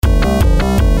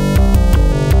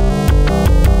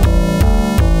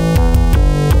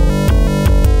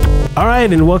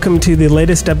right, and welcome to the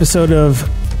latest episode of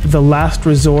The Last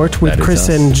Resort with Chris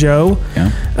and Joe.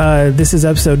 Yeah. This is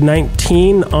episode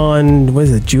 19 on, what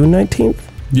is it, June 19th?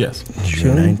 Yes.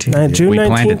 June 19th. June We 19th,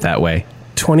 planned it that way.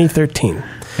 2013.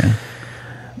 Yeah.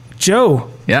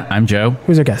 Joe. Yeah, I'm Joe.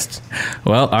 Who's our guest?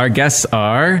 Well, our guests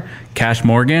are Cash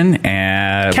Morgan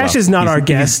and... Cash is not our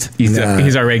guest. He's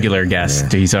our regular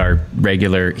guest. Yeah. He's our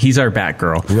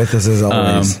Batgirl. With us as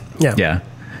always. Yeah.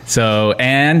 So,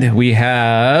 and we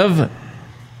have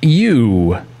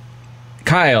you...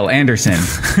 Kyle Anderson.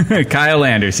 Kyle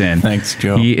Anderson. Thanks,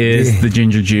 Joe. He is the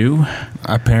Ginger Jew.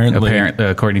 Apparently.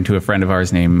 According to a friend of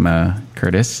ours named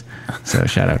Curtis. So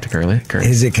shout out to Curtis.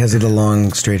 Is it because of the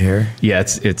long straight hair? Yeah,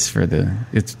 it's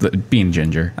being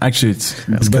ginger. Actually, it's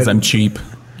because I'm cheap,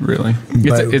 really.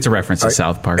 It's a reference to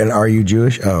South Park. And are you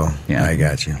Jewish? Oh, yeah. I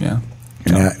got you. Yeah.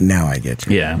 Now I get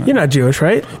you. Yeah. You're not Jewish,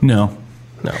 right? No.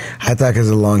 I thought because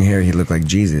of the long hair, he looked like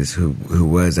Jesus, who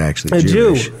was actually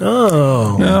Jewish. Jew.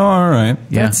 Oh. No, all right.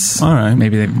 Yeah. That's all right.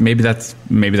 Maybe that's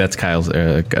Kyle's,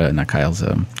 not Kyle's,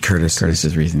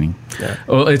 Curtis's reasoning. Yeah.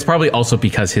 Well, it's probably also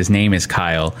because his name is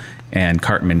Kyle, and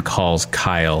Cartman calls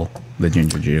Kyle the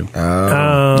Ginger Jew.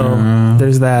 Oh.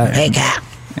 There's that. Hey, Kyle.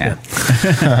 Yeah.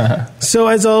 So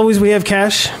as always, we have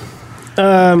Cash.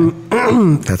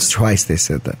 That's twice they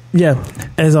said that. Yeah,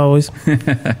 as always.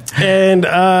 And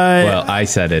well, I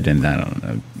said it, and I don't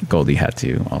know. Goldie had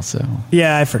to also.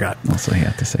 Yeah, I forgot. Also, he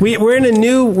had to say. We're in a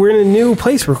new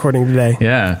place recording today.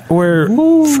 Yeah, we're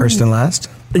first and last.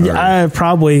 Yeah,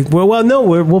 probably. Well, no,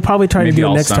 we'll probably try to do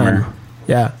it next summer. time.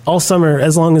 Yeah, all summer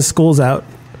as long as school's out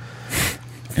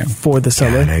for the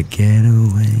summer. Gotta get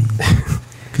away.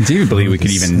 Conceivably, we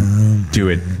could even do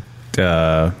it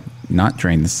not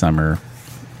during the summer.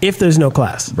 If there's no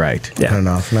class. Right. Yeah. An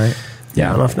off night.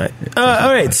 Yeah, an off night.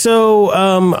 All right, so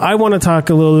I want to talk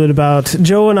a little bit about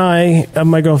Joe and I,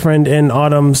 my girlfriend, and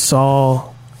Autumn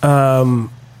saw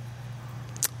Man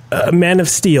of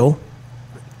Steel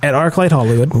at ArcLight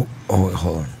Hollywood. Oh,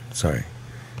 hold on. Sorry.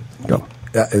 Go.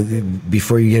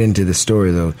 Before you get into the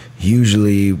story, though,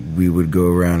 usually we would go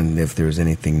around and if there was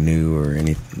anything new or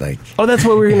any like. Oh, that's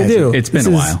what we're going to do. It's been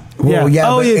a while. Well, yeah.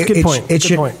 Oh, yeah. Good point.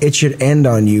 It should end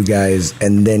on you guys,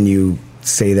 and then you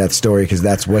say that story because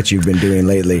that's what you've been doing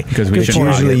lately. Because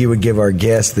usually you would give our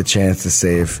guest the chance to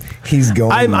say if he's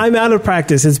going. I'm out of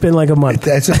practice. It's been like a month.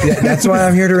 That's why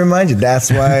I'm here to remind you. That's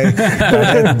why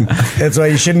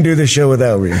you shouldn't do the show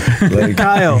without me. Like,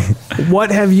 Kyle,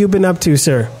 what have you been up to,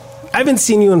 sir? I haven't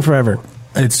seen you in forever.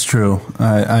 It's true.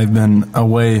 I've been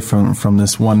away from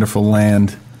this wonderful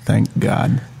land, thank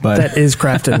God. But that is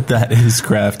Crafton. That is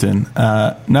Crafton.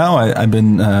 No, I've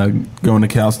been going to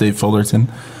Cal State Fullerton,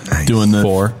 doing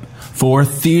the for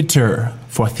theater.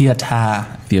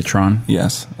 Theatron.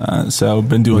 Yes. So I've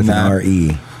been doing with that. An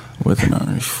R-E. With an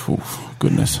R-E. Oh,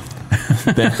 goodness.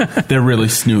 They're really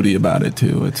snooty about it,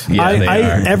 too. They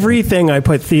are. Everything I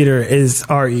put theater is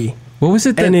R-E. What was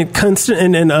it? And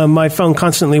my phone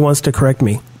constantly wants to correct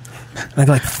me. I'm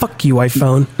like, fuck you,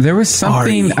 iPhone. There was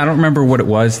something, R-E. I don't remember what it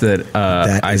was that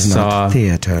I saw. Not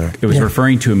theater. It was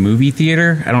referring to a movie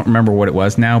theater. I don't remember what it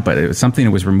was now, but it was something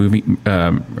that was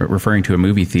referring to a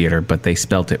movie theater, but they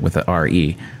spelt it with an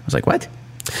R-E. I was like, what?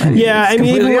 Yeah, it's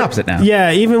completely opposite now.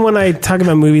 Yeah, even when I talk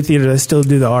about movie theater, I still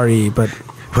do the R-E, but...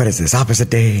 What is this? Opposite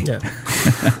day. Yeah.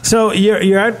 So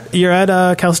you're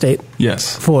at Cal State.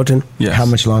 Yes. Fullerton. Yes. How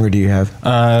much longer do you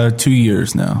have? 2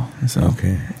 years now. So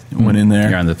okay. Went in there.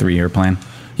 You're on the 3-year plan.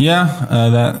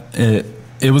 Yeah.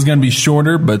 It was going to be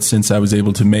shorter, but since I was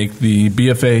able to make the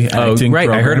BFA acting right.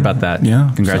 program, I heard about that.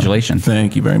 Yeah. Congratulations. So,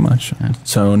 thank you very much. Yeah.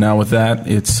 So now with that,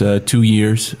 it's 2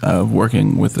 years of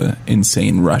working with an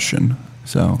insane Russian.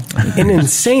 So an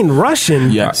insane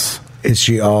Russian. Yes. Is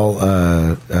she all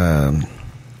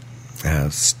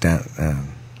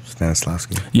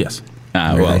Stanislavski? Yes.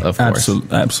 Really? Well, of course.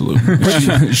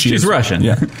 Absolutely. She's Russian.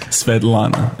 Yeah.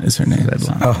 Svetlana is her name.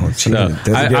 Oh, she does it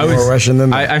get more Russian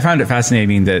than that? I found it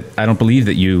fascinating that I don't believe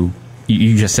that you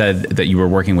just said that you were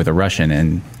working with a Russian,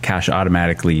 and Cash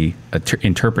automatically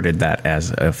interpreted that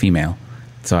as a female.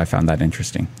 So I found that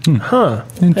interesting. Huh.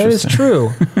 That is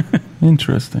true.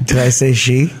 Interesting. Did I say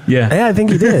she? Yeah, I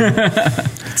think you did.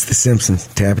 It's The Simpsons.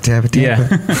 Tappa, tappa, tappa. Yeah.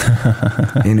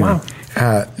 Anyway.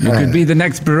 Wow. You could be the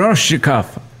next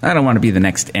Baroshikov. I don't want to be the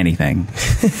next anything.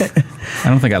 I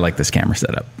don't think I like this camera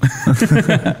setup.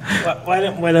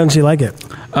 Why don't you like it?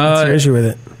 What's your issue with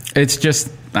it? It's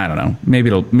just, I don't know. Maybe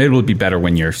it'll be better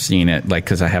when you're seeing it, like,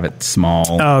 because I have it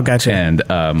small. Oh, gotcha. And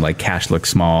like Cash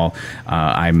looks small.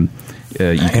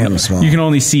 You small. can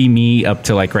only see me up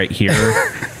to like right here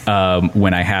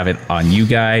when I have it on you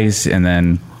guys, and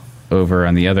then over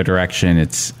on the other direction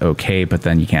it's okay, but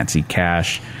then you can't see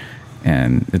Cash.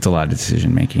 and it's a lot of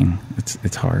decision making.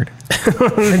 It's hard.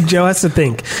 Joe has to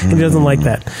think. He doesn't like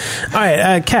that. All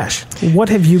right, Cash, what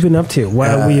have you been up to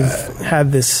while we've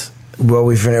had this? Well,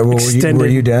 we finished. Were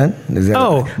you done?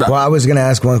 Well, I was going to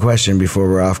ask one question before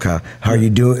we're off, Kyle. How are you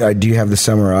doing? Do you have the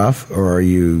summer off, or are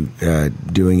you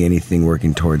doing anything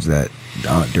working towards that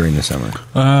during the summer?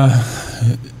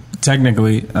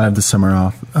 Technically, I have the summer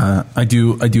off. I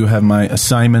do have my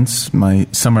assignments, my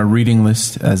summer reading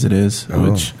list, as it is,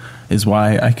 which is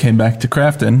why I came back to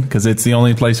Crafton, because it's the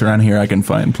only place around here I can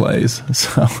find plays.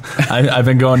 So I've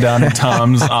been going down to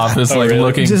Tom's office, really?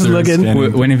 Looking.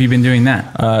 When have you been doing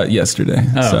that? Yesterday.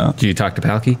 Oh, so. Did you talk to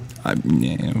Palki?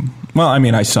 Well, I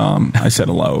mean, I saw him. I said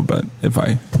hello, but if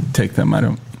I take them, I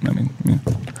don't. I mean,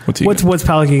 what's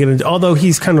Palki going to do? Although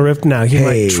he's kind of ripped now, he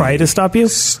might try to stop you.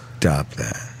 Stop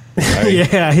that.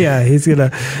 Yeah.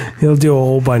 He'll do a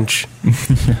whole bunch.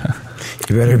 Yeah.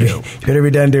 You better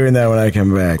be done doing that when I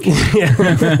come back.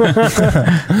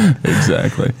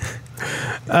 Exactly.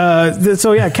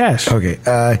 So Cash. Okay.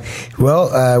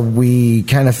 We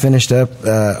kind of finished up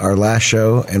our last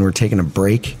show, and we're taking a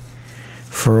break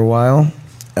for a while.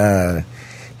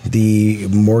 The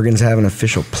Morgans have an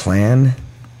official plan.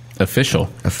 Official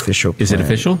plan. Is it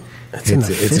official? It's an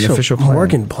official plan.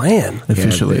 Morgan plan.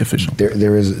 Officially official.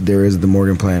 There is the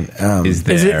Morgan plan. Is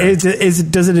there?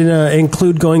 Does it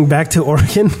include going back to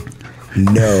Oregon?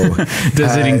 No.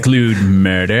 Does it include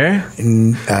murder?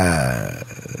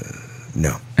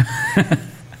 No.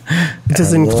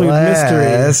 Does it include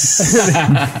mystery?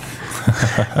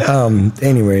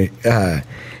 Anyway,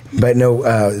 but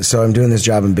no. So I'm doing this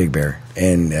job in Big Bear,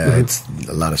 and it's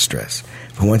a lot of stress.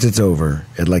 But once it's over,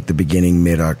 at like the beginning,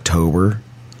 mid-October,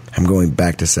 I'm going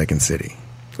back to Second City.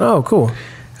 Oh, cool.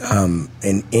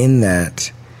 And in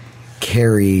that,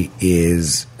 Carrie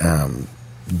is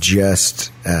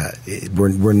just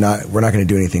we're not going to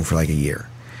do anything for like a year,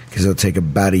 because it'll take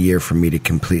about a year for me to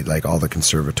complete like all the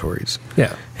conservatories.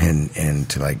 Yeah. And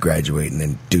to like graduate and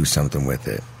then do something with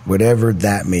it, whatever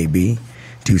that may be.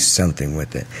 Do something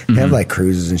with it. They have like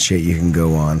cruises and shit you can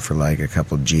go on for like a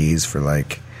couple G's for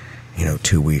like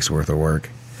 2 weeks worth of work.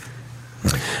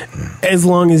 As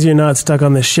long as you're not stuck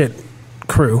on the shit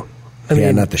crew. I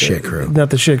mean, not the shit crew. Not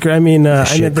the shit crew. I mean, I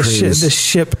meant the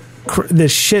ship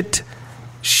cruise.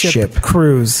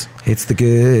 It's the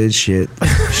good shit.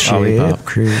 Ship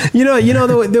cruise.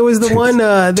 There was the one.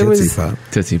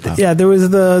 Tootsie Pop. Yeah, there was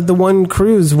the one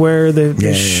cruise where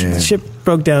the ship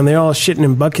broke down. They're all shitting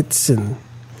in buckets and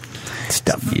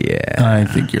stuff. Yeah, I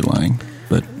think you're lying,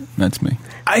 but that's me.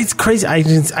 It's crazy. I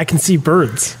can see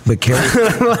birds. But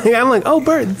Carrie, I'm like, oh,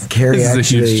 birds. Carrie this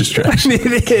actually, is a huge distraction.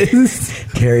 It is.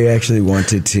 Carrie actually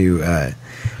wanted to.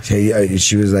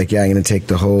 She was like, "Yeah, I'm going to take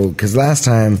the whole." Because last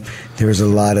time there was a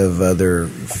lot of other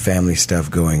family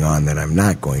stuff going on that I'm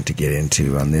not going to get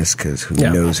into on this, because who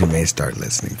knows who may start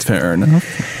listening. Fair enough.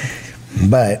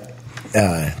 But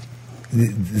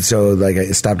so like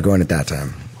I stopped going at that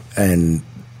time, and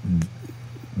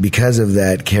because of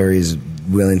that, Carrie's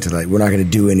willing to like, we're not going to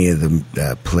do any of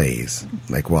the plays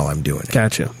like while I'm doing it.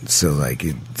 Gotcha. So like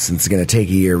since it's going to take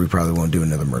a year, we probably won't do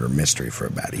another murder mystery for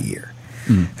about a year.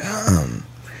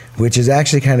 Which is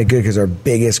actually kind of good, because our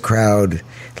biggest crowd,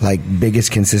 like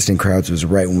biggest consistent crowds, was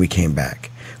right when we came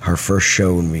back. Our first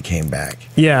show when we came back.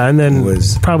 Yeah, and then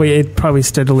probably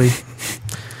steadily.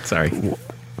 Sorry.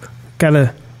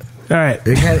 Gotta. All right.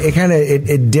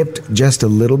 It dipped just a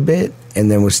little bit and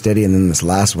then was steady, and then this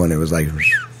last one it was like.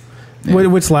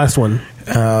 Which last one?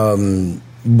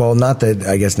 Well, not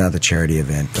the charity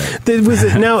event, but was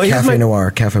it now? Cafe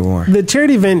Noir. The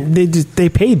charity event, they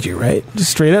paid you, right? Just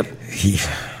straight up.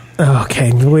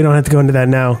 Okay, we don't have to go into that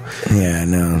now. Yeah,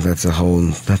 no, that's a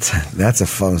some fighting words. That's a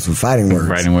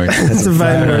fighting words.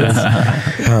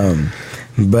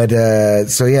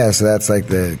 So that's like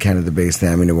the kind of the base thing.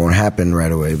 I mean, it won't happen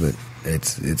right away, but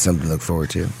it's something to look forward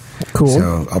to. Cool.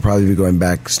 So I'll probably be going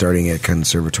back starting at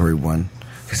Conservatory 1,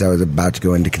 because I was about to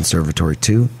go into Conservatory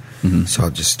 2. So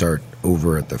I'll just start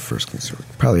over at the first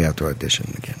conservatory. Probably have to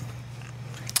audition again.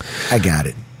 I got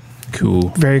it. Cool.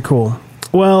 Very cool.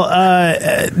 Well,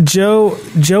 Joe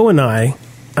and I,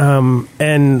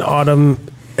 and Autumn,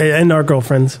 and our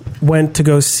girlfriends went to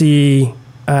go see,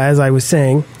 as I was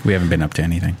saying. We haven't been up to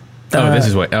anything. This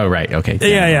is what. Oh, right. Okay.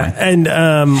 Yeah. And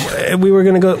we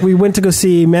went to go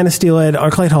see Man of Steel at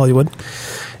ArcLight Hollywood.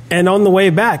 And on the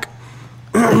way back,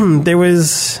 there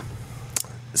was.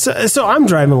 So I'm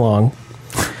driving along,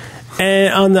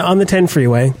 and on the 10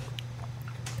 freeway,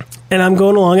 and I'm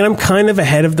going along, and I'm kind of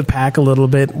ahead of the pack a little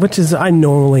bit, which is I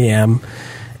normally am,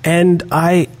 and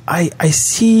I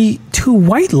see two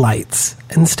white lights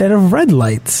instead of red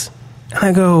lights, and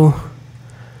I go,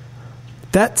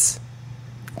 those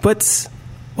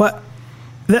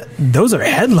are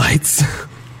headlights.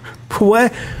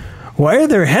 Why are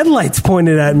there headlights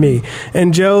pointed at me?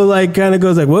 And Joe like kind of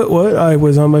goes like, what? I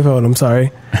was on my phone. I'm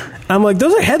sorry. I'm like,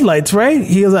 those are headlights, right?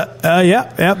 He goes,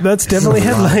 yeah, that's definitely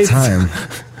headlights.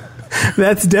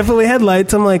 That's definitely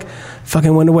headlights. I'm like,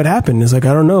 fucking wonder what happened. He's like,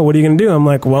 I don't know. What are you going to do? I'm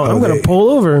like, well, I'm going to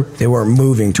pull over. They weren't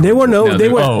moving. They were they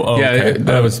were. Okay.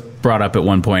 That was brought up at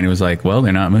one point. It was like, well,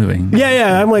 they're not moving.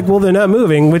 Yeah. I'm like, well, they're not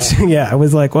moving. Which, I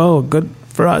was like, well, good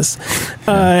for us.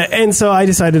 And so I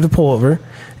decided to pull over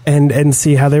and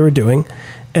see how they were doing.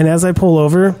 And as I pull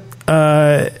over,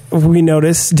 we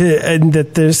noticed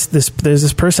that there's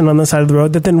this person on the side of the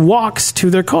road that then walks to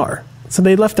their car. So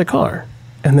they left their car.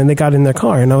 And then they got in their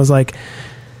car, and I was like,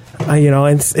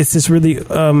 it's this really,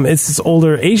 it's this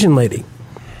older Asian lady,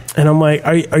 and I'm like,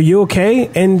 are you okay?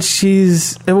 And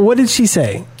what did she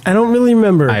say? I don't really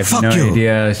remember. I have no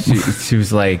idea. She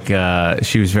was like,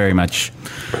 she was very much.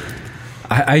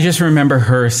 I just remember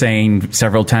her saying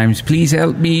several times, "Please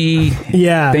help me."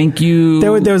 Yeah, thank you.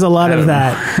 There was a lot of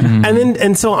that,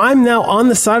 and so I'm now on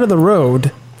the side of the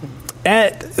road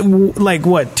at like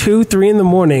 2-3 in the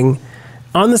morning.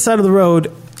 On the side of the road,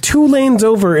 2 lanes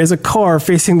over is a car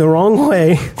facing the wrong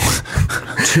way.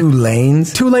 2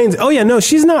 lanes? 2 lanes. Oh, yeah, no,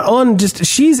 she's not on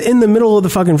she's in the middle of the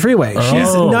fucking freeway.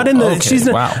 She's not in the, okay. she's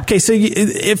not, Wow. Okay, so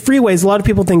freeways, a lot of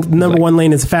people think the number 1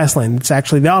 lane is a fast lane. It's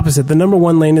actually the opposite. The number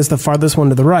 1 lane is the farthest one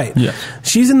to the right. Yeah.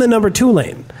 She's in the number 2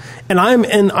 lane. And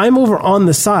I'm over on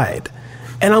the side.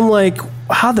 And I'm like,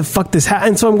 how the fuck this happened?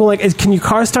 And so I'm going like, can your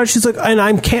car start? She's like, and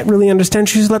I can't really understand.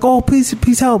 She's like, oh, please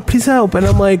help. And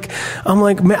I'm like,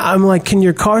 can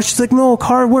your car? She's like, no,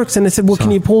 car works. And I said, well, can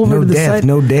you pull over to the side?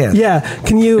 No death. Yeah.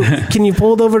 Can you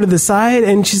pull it over to the side?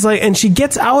 And she's like, and she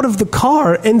gets out of the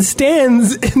car and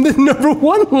stands in the number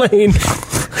 1 lane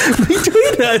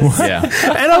between us. Yeah.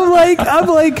 And I'm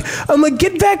like,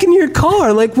 get back in your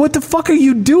car. Like, what the fuck are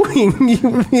you doing?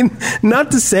 I mean,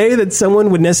 not to say that someone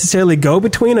would necessarily go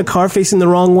between a car facing the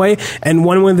wrong way and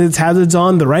one with its hazards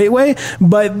on the right way,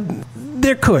 but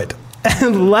there could.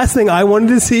 And the last thing I wanted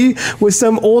to see was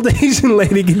some old Asian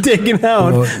lady get taken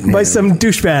out by some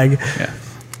douchebag. Yeah.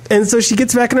 And so she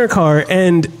gets back in her car,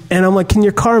 and I'm like, can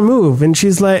your car move? And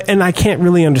she's like, and I can't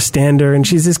really understand her, and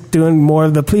she's just doing more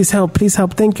of the please help,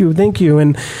 thank you.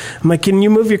 And I'm like, can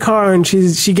you move your car? And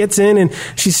she gets in, and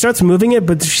she starts moving it,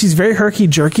 but she's very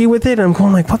herky-jerky with it. And I'm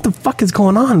going like, what the fuck is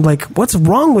going on? Like, what's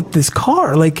wrong with this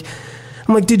car? Like,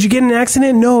 I'm like, did you get in an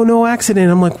accident? No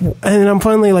accident. I'm like, and I'm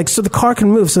finally like, so the car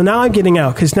can move. So now I'm getting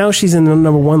out because now she's in the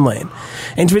number 1 lane,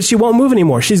 but she won't move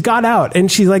anymore. She's got out, and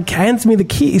she like hands me the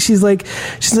key. She's like,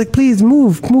 please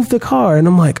move the car. And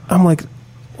I'm like,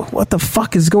 what the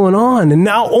fuck is going on? And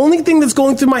now only thing that's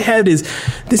going through my head is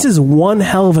this is one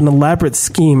hell of an elaborate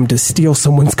scheme to steal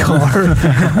someone's car.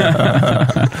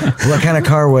 What kind of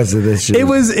car was it? It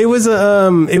was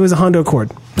a Honda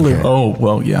Accord. Blue. Oh,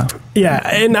 well, yeah. Yeah,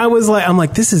 and I'm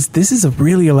like, this is a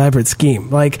really elaborate scheme.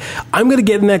 Like, I'm gonna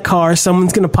get in that car,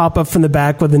 someone's gonna pop up from the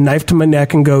back with a knife to my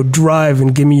neck and go, drive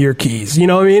and give me your keys. You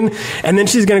know what I mean? And then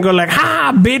she's gonna go like,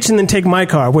 ha, bitch, and then take my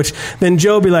car. Which then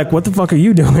Joe will be like, what the fuck are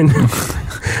you doing?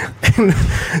 And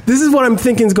this is what I'm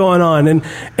thinking's going on.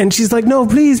 And she's like, no,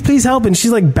 please help. And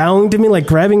she's like bowing to me, like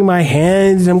grabbing my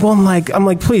hand. And I'm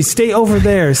like, please stay over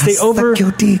there. Stay over.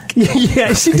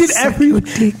 Yeah, she did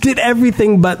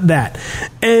everything but that.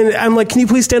 And I'm like, can you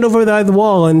please stand over the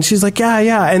wall? And she's like,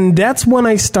 yeah. And that's when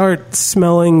I start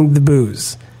smelling the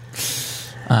booze.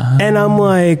 And I'm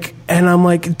like,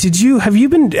 have you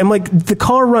been, I'm like, the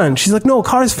car runs. She's like, no,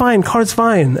 car's fine.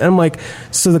 And I'm like,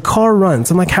 so the car runs.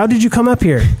 I'm like, how did you come up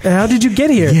here? How did you get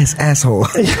here? Yes, asshole.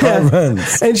 The car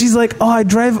runs. And she's like, oh, I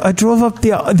drove up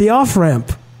the off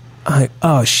ramp. I'm like,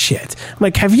 oh shit. I'm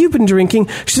like, have you been drinking?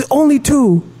 She's like, only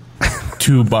 2.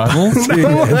 2 bottles?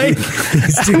 I'm like,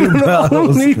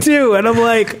 only 2. And I'm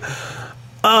like,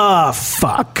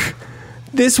 fuck.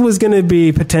 This was going to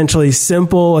be potentially a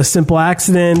simple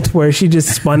accident where she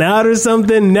just spun out or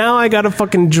something. Now I got a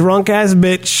fucking drunk ass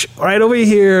bitch right over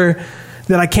here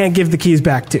that I can't give the keys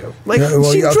back to. Like,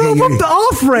 she drove up the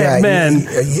off ramp, man.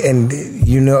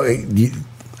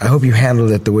 I hope you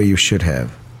handled it the way you should have.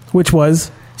 Which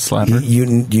was? Slapper.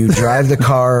 You drive the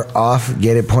car off,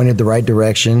 get it pointed the right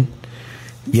direction,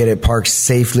 get it parked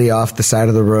safely off the side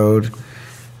of the road,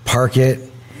 park it,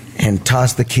 and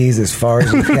toss the keys as far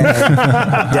as you can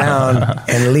down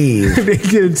and leave.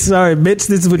 Sorry, bitch,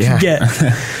 this is what you get.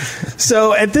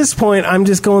 So at this point, I'm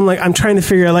just going like, I'm trying to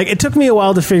figure out, like, it took me a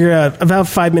while to figure out, about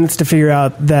 5 minutes to figure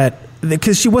out that,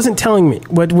 because she wasn't telling me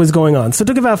what was going on. So it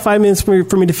took about 5 minutes for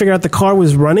me to figure out the car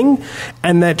was running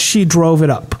and that she drove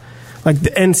it up.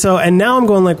 And now I'm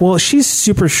going like, well, she's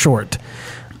super short.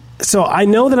 So I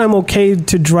know that I'm okay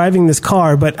to driving this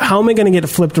car, but how am I going to get it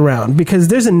flipped around? Because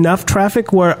there's enough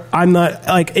traffic where I'm not,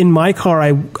 like, in my car,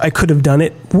 I could have done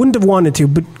it. Wouldn't have wanted to,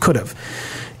 but could have.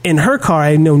 In her car,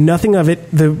 I know nothing of it.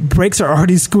 The brakes are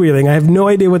already squealing. I have no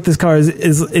idea what this car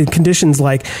is in conditions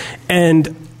like.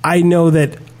 And I know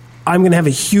that I'm going to have a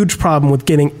huge problem with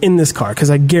getting in this car because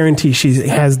I guarantee she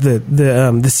has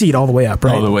the seat all the way up,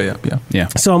 right? All the way up, yeah.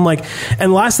 So I'm like,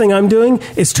 and the last thing I'm doing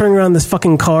is turning around this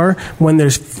fucking car when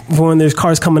there's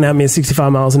cars coming at me at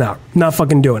 65 miles an hour. Not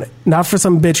fucking doing it. Not for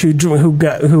some bitch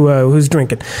who's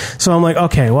drinking. So I'm like,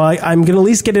 okay, well, I'm going to at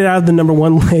least get it out of the number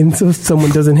one lane so someone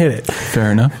doesn't hit it.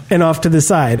 Fair enough. And off to the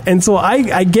side. And so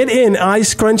I get in, I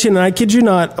scrunch in, and I kid you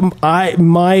not,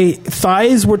 my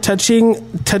thighs were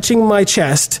touching my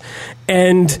chest.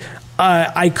 And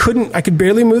I could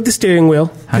barely move the steering wheel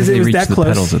because it was that close.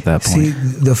 The pedals at that point? See,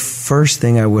 the first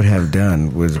thing I would have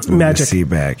done was move the seat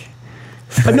back.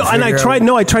 I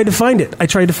tried to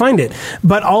find it.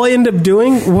 But all I ended up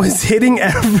doing was hitting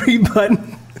every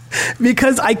button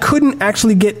because I couldn't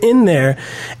actually get in there.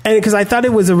 And because I thought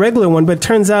it was a regular one, but it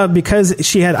turns out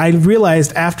because I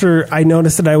realized after I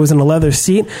noticed that I was in a leather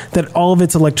seat that all of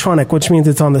it's electronic, which means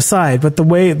it's on the side. But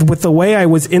with the way I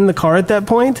was in the car at that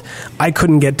point, I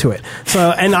couldn't get to it.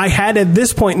 So, and I had at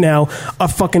this point now a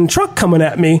fucking truck coming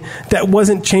at me that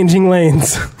wasn't changing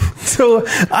lanes. So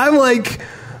I'm like,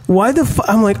 why the fuck?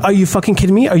 I'm like, are you fucking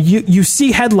kidding me? You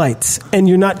see headlights and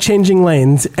you're not changing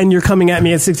lanes and you're coming at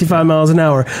me at 65 miles an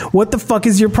hour. What the fuck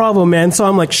is your problem, man? So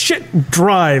I'm like, shit,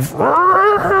 drive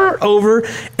over.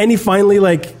 And he finally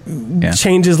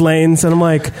changes lanes. And I'm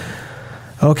like,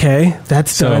 okay,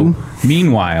 that's done.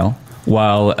 Meanwhile,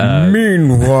 while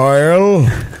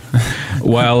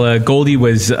Goldie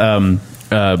was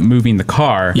moving the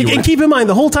car. And keep in mind,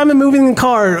 the whole time I'm moving the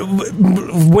car,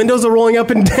 windows are rolling up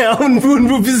and down,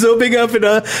 moonroof is opening up, and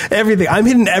everything. I'm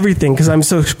hitting everything because I'm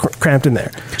so cramped in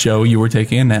there. Joe, you were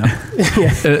taking a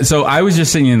nap. So I was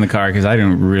just sitting in the car because I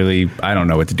don't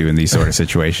know what to do in these sort of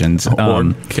situations.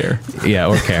 Or care. Yeah,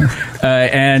 or care.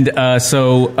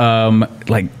 So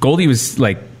Goldie was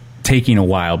taking a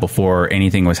while before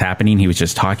anything was happening. He was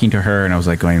just talking to her, and I was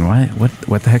like going,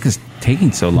 what the heck is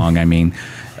taking so long? I mean,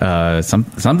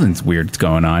 something's weird's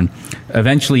going on.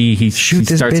 Eventually, he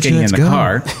starts getting in the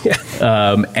car,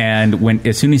 and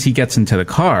as soon as he gets into the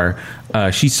car,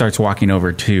 she starts walking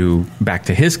over back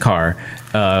to his car,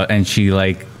 and she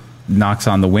knocks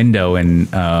on the window and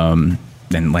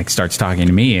then starts talking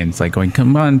to me, and it's like going,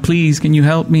 "Come on, please, can you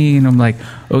help me?" And I'm like,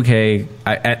 "Okay."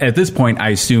 At this point, I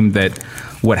assumed that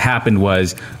what happened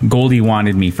was Goldie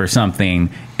wanted me for something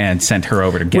and sent her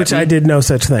over to get me. Which I did no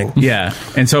such thing. Yeah.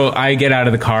 And so I get out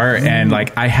of the car and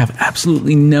I have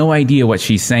absolutely no idea what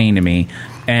she's saying to me.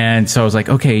 And so I was like,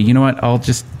 okay, you know what? I'll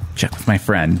just check with my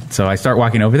friend. So I start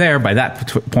walking over there. By that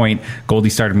point, Goldie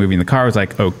started moving the car. I was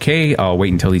like, okay, I'll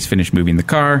wait until he's finished moving the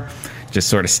car. Just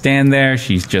sort of stand there.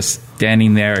 She's just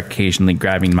standing there, occasionally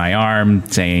grabbing my arm,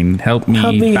 saying, help me,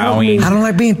 bowing. Help me. I don't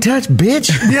like being touched, bitch.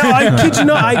 Yeah, I kid you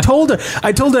not. I told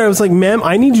her, I was like, ma'am,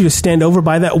 I need you to stand over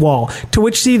by that wall. To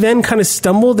which she then kind of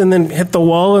stumbled and then hit the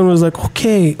wall and was like,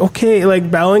 okay,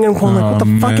 bowing and going what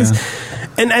the fuck is...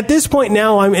 And at this point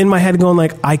now, I'm in my head going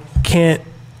I can't...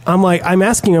 I'm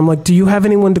asking her, I'm like, do you have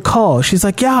anyone to call? She's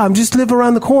like, yeah, I'm just live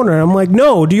around the corner. I'm like,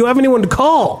 no, do you have anyone to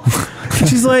call?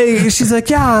 She's like,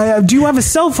 yeah, do you have a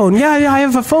cell phone? Yeah, I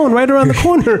have a phone right around the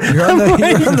corner. You're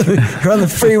on the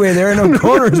freeway. There are no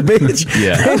corners, bitch.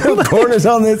 Yeah. There ain't no corners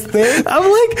on this thing. I'm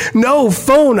like, no, a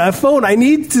phone.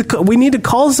 We need to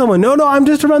call someone. No, I'm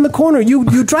just around the corner.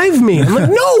 You drive me. I'm like,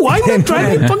 no, I'm not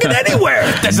driving fucking anywhere.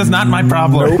 This is not my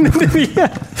problem.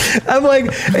 Yeah. I'm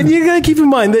like, and you gotta keep in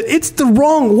mind that it's the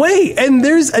wrong way, and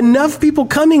there's enough people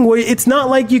coming where it's not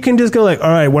like you can just go all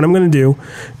right, what I'm gonna do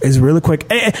is really quick.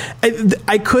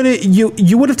 I could have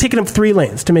you would have taken up 3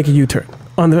 lanes to make a U-turn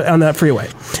on that freeway,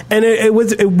 and it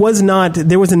was not.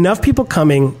 There was enough people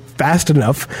coming fast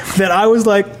enough that I was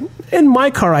like, in my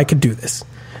car I could do this.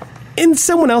 In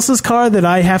someone else's car that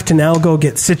I have to now go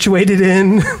get situated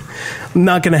in,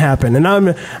 not going to happen, and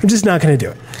I'm just not going to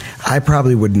do it. I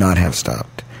probably would not have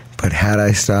stopped, but had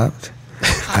I stopped,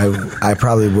 I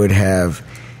probably would have.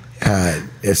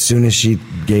 As soon as she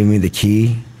gave me the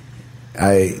key,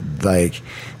 I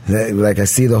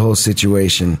see the whole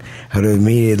situation. I would have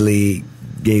immediately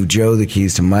gave Joe the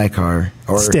keys to my car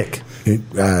or Stick.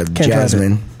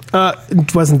 Jasmine.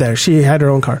 It wasn't there. She had her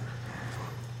own car.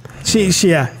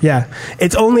 Yeah.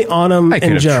 It's only Autumn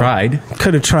and Joe.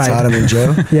 Could have tried. It's Autumn and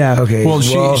Joe? Yeah. Okay. Well,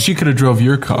 she could have drove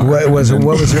your car. Was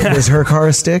her car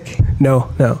a stick?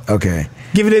 No. Okay.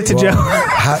 Giving it to Joe.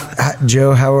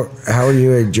 Joe, how are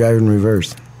you at driving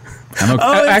reverse? I'm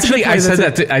okay. Actually, I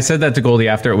said that to Goldie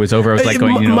after it was over. I was like,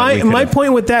 going, my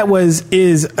point with that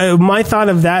is my thought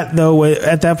of that though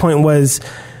at that point was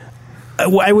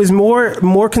I was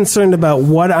more concerned about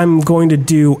what I'm going to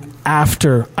do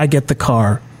after I get the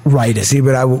car righted. See,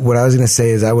 but what I was going to say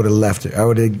is I would have left it. I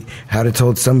would have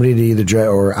told somebody to either drive,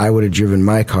 or I would have driven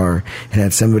my car and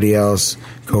had somebody else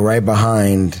go right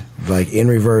behind, like in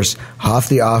reverse, off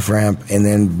the off ramp, and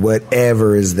then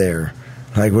whatever is there.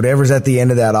 Like, whatever's at the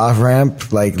end of that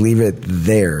off-ramp, like, leave it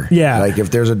there. Yeah. Like,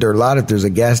 if there's a dirt lot, if there's a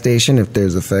gas station, if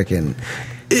there's a fucking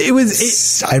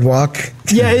sidewalk.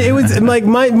 Yeah, it was, like,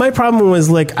 my problem was,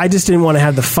 like, I just didn't want to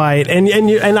have the fight.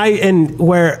 And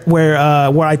where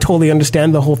I totally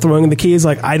understand the whole throwing of the keys,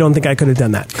 like, I don't think I could have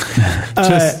done that.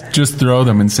 Just throw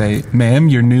them and say, ma'am,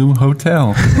 your new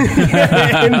hotel.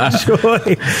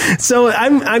 Enjoy. So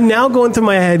I'm now going through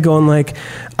my head going, like,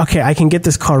 okay, I can get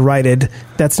this car righted.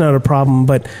 That's not a problem.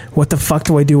 But what the fuck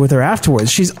do I do with her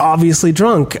afterwards? She's obviously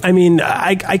drunk. I mean,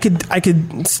 I could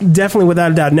definitely,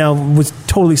 without a doubt, now was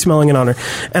totally smelling it on her.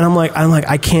 And I'm like,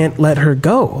 I can't let her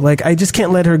go. Like, I just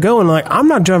can't let her go. And like, I'm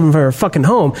not driving her fucking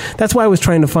home. That's why I was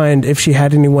trying to find if she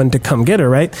had anyone to come get her,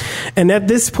 right? And at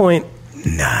this point,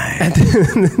 at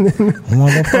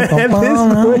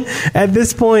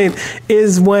this point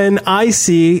is when I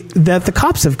see that the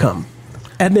cops have come.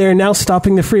 And they're now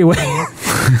stopping the freeway.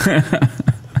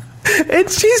 And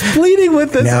she's pleading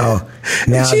with us. Now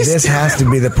this has to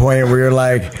be the point where you're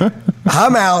like,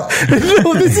 I'm out.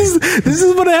 No, this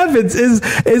is what happens.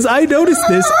 Is I notice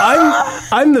this.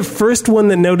 I'm the first one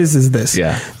that notices this.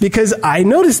 Yeah. Because I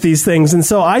notice these things, and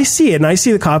so I see it, and I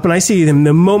see the cop, and I see him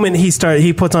the moment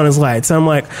he puts on his lights. And I'm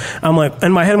like,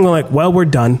 in my head, I'm going like, well, we're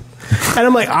done. And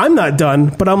I'm like, I'm not done,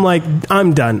 but I'm like,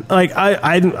 I'm done. Like,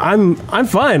 I'm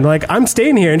fine. Like, I'm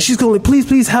staying here. And she's going like,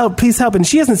 please help. And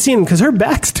she hasn't seen him because her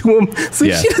back's to him. So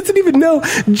she doesn't even know.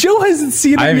 Joe hasn't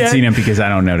seen him yet. I haven't seen him because I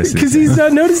don't notice it. Because he's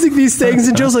not noticing these things.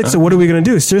 And Joe's like, so what are we going to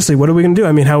do? Seriously, what are we going to do?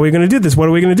 I mean, how are we going to do this? What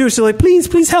are we going to do? She's like,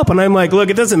 please help. And I'm like, look,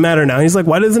 it doesn't matter now. And he's like,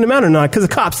 why doesn't it matter now? Because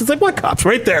the cops. It's like, what cops?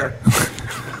 Right there.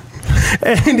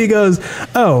 And he goes,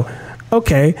 oh,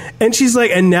 okay. And she's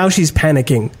like, and now she's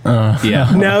panicking.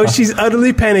 Yeah. Now she's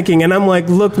utterly panicking. And I'm like,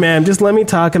 look, ma'am, just let me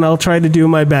talk and I'll try to do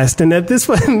my best. And at this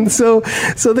point, so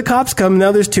the cops come.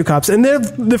 Now there's two cops. And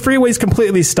the freeway's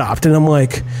completely stopped. And I'm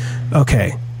like,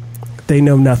 okay, they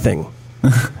know nothing.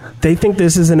 They think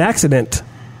this is an accident,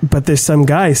 but there's some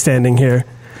guy standing here.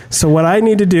 So what I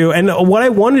need to do, and what I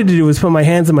wanted to do was put my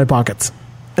hands in my pockets.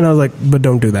 And I was like, but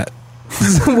don't do that.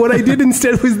 So what I did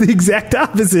instead was the exact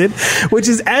opposite, which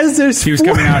is he was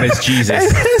coming out as Jesus.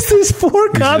 As there's four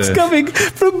cops coming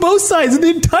from both sides, and the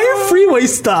entire freeway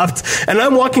stopped, and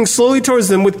I'm walking slowly towards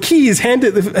them with keys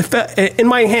handed in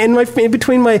my hand,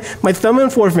 between my thumb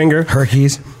and forefinger. Her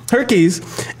keys,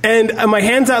 and my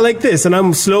hands out like this, and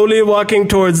I'm slowly walking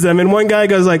towards them. And one guy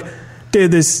goes like,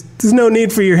 dude, there's no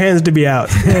need for your hands to be out.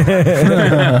 And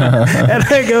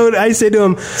I say to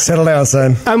him, settle down,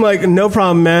 son. I'm like, no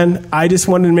problem, man. I just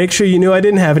wanted to make sure you knew I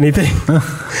didn't have anything.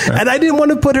 And I didn't want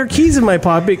to put her keys in my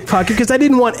pocket because I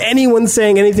didn't want anyone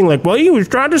saying anything like, well, you was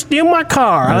trying to steal my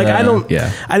car. Like, I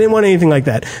didn't want anything like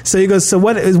that. So he goes, so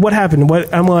what happened?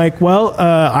 I'm like, well,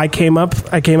 I came up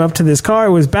to this car.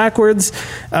 It was backwards,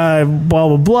 blah,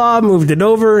 blah, blah, moved it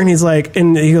over. And he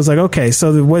goes like, okay,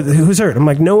 so who's hurt? I'm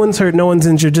like, no one's hurt. No one's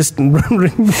injured. Just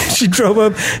she drove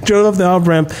up the off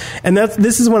ramp, and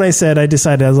this is when I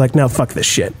decided I was like, no, fuck this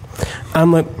shit.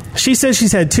 I'm like, she says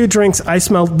she's had 2 drinks. I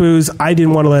smelled booze. I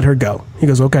didn't want to let her go. He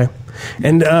goes, okay,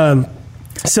 and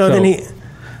so then he.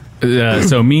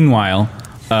 So meanwhile,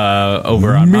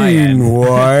 over on my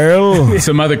end,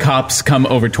 some other cops come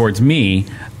over towards me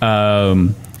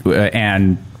and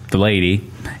the lady,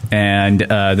 and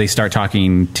they start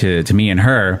talking to me and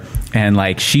her. And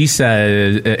like she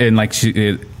said, and like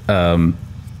the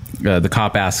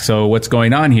cop asks, "So what's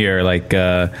going on here?" Like,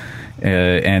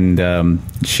 and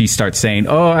she starts saying,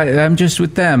 "Oh, I'm just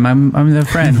with them. I'm their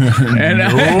friend." And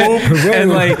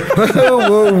like,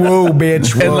 whoa,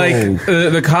 bitch. Whoa. And like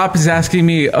the cop is asking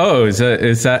me, "Oh, is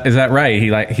that right?"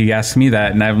 He asked me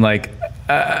that, and I'm like,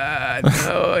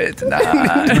 no, it's not.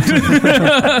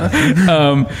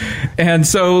 And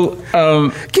so,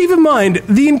 keep in mind,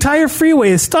 the entire freeway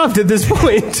is stopped at this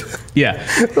point. Yeah.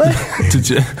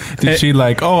 Did she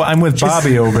like? Oh, I'm with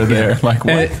Bobby over there. Like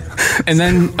what? And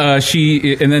then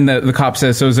the cop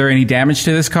says, "So is there any damage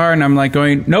to this car?" And I'm like,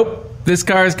 going, "Nope. This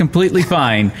car is completely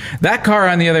fine." That car,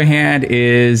 on the other hand,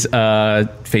 is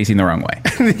facing the wrong way.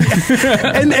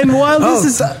 and while this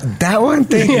is that one,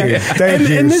 thank you, thank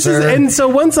you, and this sir. and so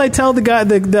once I tell the guy,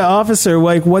 the officer,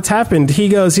 like what's happened,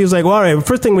 he was like, well, all right,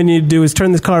 first thing we need to do is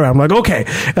turn this car around. I'm like, okay,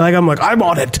 and I'm like, I'm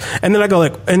on it, and then I go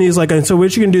like, and he's like, and so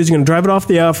what you're gonna do is you're gonna drive it off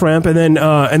the off ramp, and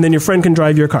then your friend can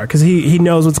drive your car because he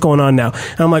knows what's going on now.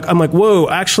 And I'm like, whoa,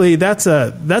 actually that's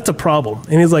a problem.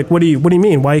 And he's like, what do you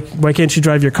mean? Why can't you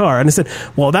drive your car? And I said,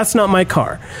 well, that's not my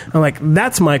car. I'm like,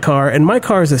 that's my car, and my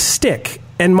car is a stick,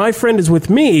 and my friend is with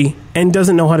me and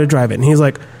doesn't know how to drive it. And he's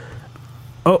like,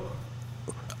 oh,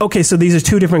 okay, so these are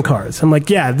two different cars. I'm like,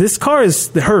 yeah, this car is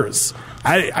hers.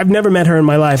 I've never met her in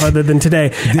my life other than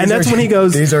today. And that's when he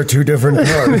goes, these are two different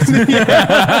cars.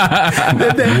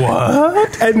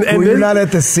 What? And you're not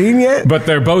at the scene yet? But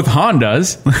they're both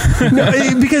Hondas.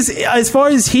 No, because as far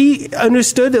as he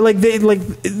understood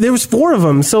it, there was four of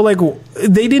them, so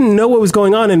they didn't know what was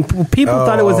going on, and people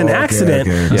thought it was an accident.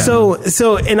 Okay.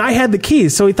 So and I had the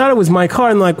keys, so he thought it was my car,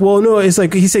 and well, no, it's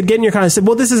like he said, get in your car. I said,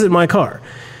 well, this isn't my car.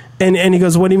 And he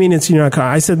goes, what do you mean it's your car?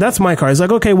 I said, that's my car. He's like,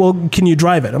 okay, well, can you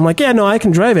drive it? I'm like, yeah, no, I can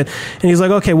drive it. And he's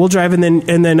like, okay, we'll drive. And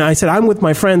then I said, I'm with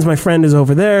my friends. My friend is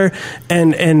over there.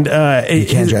 And he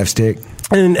can't drive stick.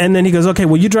 And then he goes, okay,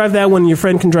 well, you drive that one. Your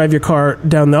friend can drive your car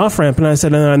down the off ramp. And I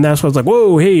said, and that's what I was like,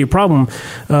 whoa, hey, problem.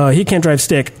 He can't drive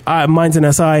stick. Mine's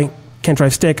an SI. Can't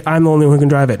drive stick. I'm the only one who can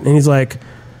drive it. And he's like,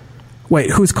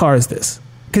 wait, whose car is this?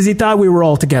 Because he thought we were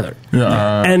all together.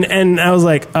 And I was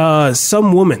like,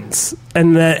 some woman's.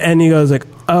 And he goes like,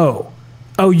 oh,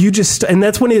 you just, and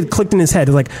that's when it clicked in his head.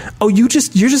 It's like, oh, you're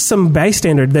just some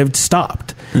bystander that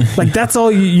stopped. Like, that's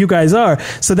all you guys are.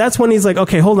 So that's when he's like,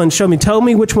 okay, hold on, show me. Tell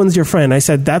me which one's your friend. I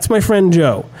said, that's my friend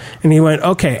Joe. And he went,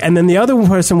 okay. And then the other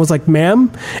person was like,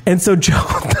 ma'am. And so Joe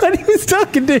thought he was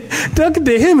talking to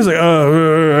him. He's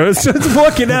like, starts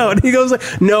walking out. And he goes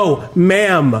like, no,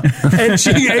 ma'am. And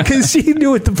because she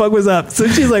knew what the fuck was up. So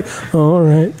she's like, oh, all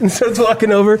right. And starts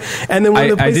walking over. And then one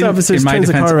of the police officers turns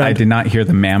the car around. I did not hear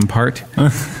the ma'am part.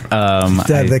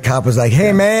 The cop was like,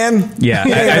 hey, man. Yeah,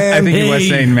 hey, I think he was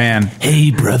saying man.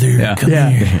 Hey, brother, come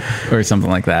here. Or something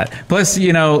like that. Plus,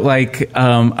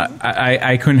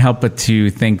 I couldn't help but to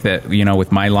think that,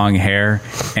 with my long hair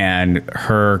and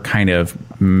her kind of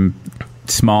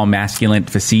small masculine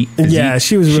physique. Yeah,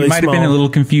 she was really She might small. have been a little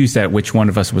confused at which one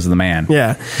of us was the man.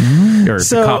 Yeah. Or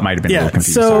the cop might have been a little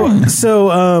confused.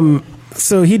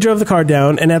 So he drove the car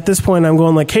down, and at this point I'm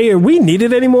going like, hey, are we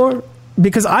needed anymore?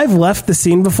 Because I've left the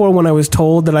scene before when I was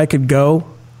told that I could go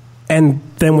and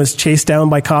then was chased down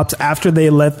by cops after they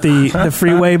let the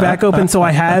freeway back open. So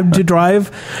I had to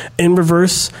drive in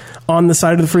reverse on the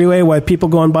side of the freeway while people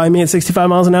going by me at 65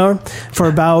 miles an hour for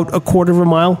about a quarter of a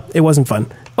mile. It wasn't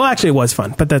fun. Well, actually, it was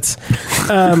fun, but that's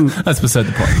beside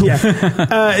the point.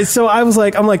 Yeah. So I was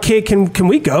like, I'm like, hey, can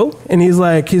we go? And he's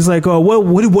like, oh, well,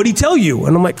 what did he tell you?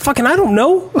 And I'm like, fucking, I don't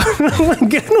know. I'm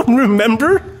like, I don't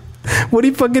remember what he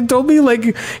fucking told me.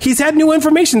 Like, he's had new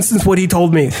information since what he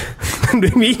told me.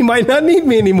 He might not need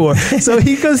me anymore. So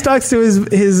he goes, talks to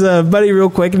his buddy real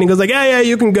quick, and he goes like, yeah,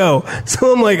 you can go.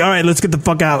 So I'm like, all right, let's get the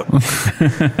fuck out.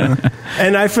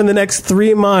 And for the next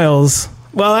 3 miles.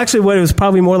 Well, actually, it was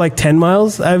probably more like 10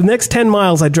 miles. The next 10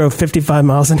 miles, I drove 55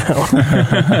 miles an hour.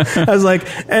 I was like,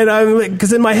 and I'm like,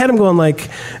 because in my head, I'm going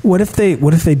like, what if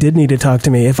they did need to talk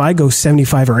to me? If I go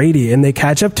 75 or 80 and they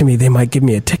catch up to me, they might give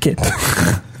me a ticket.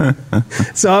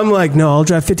 So I'm like, no, I'll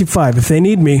drive 55. If they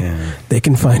need me, they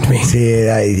can find me. See,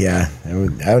 I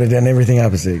would have done everything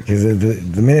opposite, because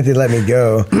the minute they let me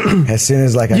go, as soon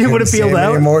as I couldn't see him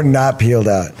anymore, not peeled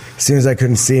out. As soon as I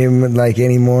couldn't see him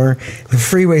anymore, the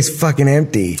freeway's fucking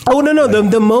empty. Oh no!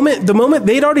 The moment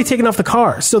they'd already taken off the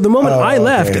car. So the moment I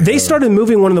left, they started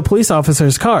moving one of the police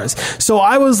officers' cars. So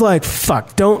I was like,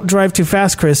 fuck! Don't drive too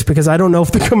fast, Chris, because I don't know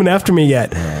if they're coming after me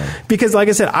yet. Because like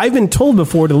I said, I've been told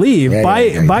before to leave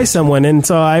by someone, and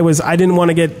so I didn't want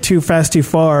to get too fast, too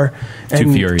far, and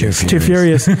too furious. Too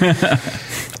furious.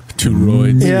 Two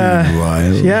roids.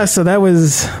 Yeah. So that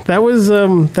was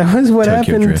what Tokyo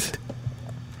happened. Drift.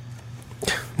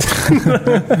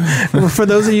 For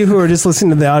those of you who are just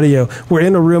listening to the audio, we're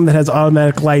in a room that has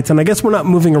automatic lights, and I guess we're not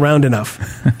moving around enough,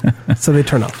 so they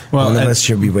turn off. Well, unless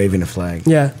she'll be waving a flag.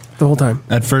 Yeah, the whole time.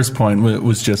 At first point, it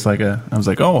was just I was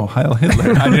like, oh, Heil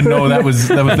Hitler. I didn't know that was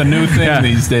the new thing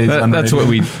these days.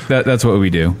 That's what we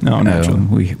do. No,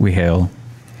 naturally. We hail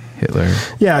Hitler.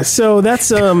 Yeah, so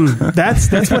that's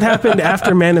what happened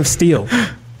after Man of Steel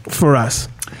for us.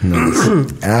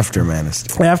 After Man of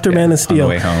Steel. After Man of Steel. On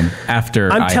the way home.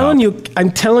 After I'm telling you,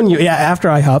 yeah, after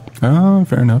IHOP. Oh,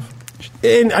 fair enough.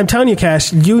 And I'm telling you,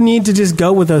 Cash, you need to just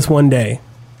go with us one day.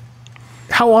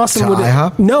 how awesome To would it?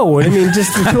 IHOP? No, I mean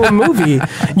just to a movie.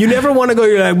 You never want to go.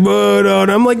 You're like, but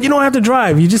I'm like, you don't have to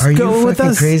drive. You just Are go you with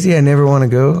fucking us. crazy? I never want to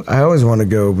go. I always want to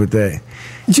go, but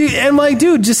And like,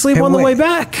 dude, just sleep Hey, on the wait. way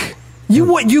back.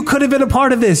 You could have been a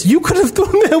part of this. You could have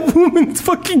thrown that woman's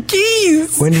fucking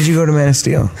keys. when did you go to Man of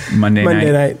Steel? Monday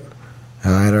night.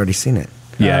 Oh, I had already seen it.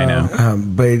 Yeah, I know.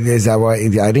 But is that why I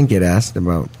didn't get asked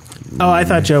about? Oh, I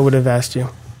thought Joe would have asked you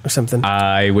or something.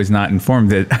 I was not informed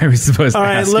that I was supposed All to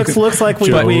right, ask you. looks like we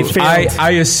failed.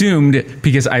 I assumed,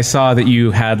 because I saw that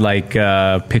you had like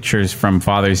pictures from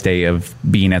Father's Day of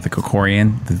being at the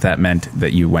Kokorian, that meant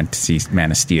that you went to see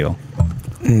Man of Steel.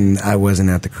 I wasn't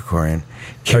at the Kokorian.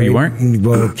 Oh, you weren't?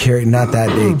 Well, Carrie, not that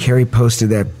day. Carrie posted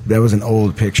that. That was an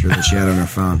old picture that she had on her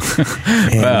phone,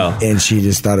 and she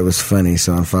just thought it was funny.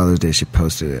 So on Father's Day, she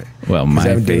posted it. Well, 'Cause my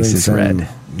I'm doing face is some, red.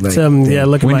 like,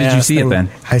 look at When my did you ass see thing. it then?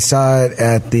 I saw it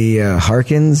at the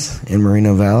Harkins in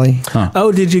Moreno Valley.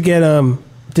 Oh, did you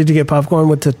get popcorn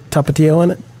with the Tapatio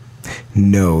in it?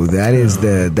 No, that is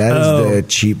the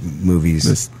cheap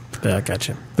movies. Yeah, I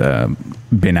gotcha.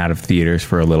 Been out of theaters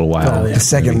for a little while. Oh, yeah. The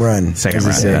second run. Second as they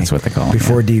run, say, that's what they call it.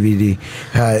 Before DVD.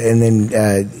 And then,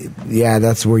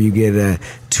 that's where you get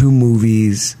 2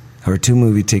 movies or 2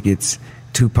 movie tickets,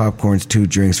 2 popcorns, 2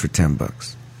 drinks for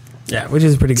 $10. Yeah, which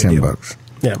is a pretty good deal. $10.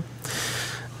 Yeah.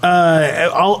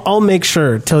 I'll make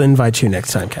sure to invite you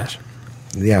next time, Cash.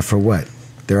 Yeah, for what?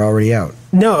 They're already out.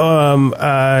 No,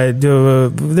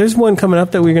 there's one coming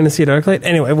up that we're going to see at ArcLight.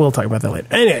 Anyway, we'll talk about that later.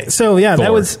 Anyway, so yeah, that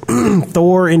Thor. was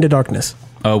Thor Into Darkness.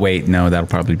 Oh, wait, no, that'll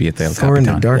probably be at the El Thor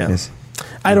Into Capitan. Darkness.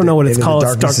 I don't know what it's Into the called.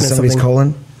 It's Darkness of somebody's something.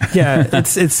 colon? Yeah,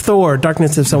 it's Thor,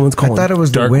 Darkness of Someone's I Colon. thought it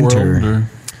was Dark the winter. World or-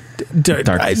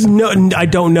 Darkness. I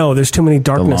don't know. There's too many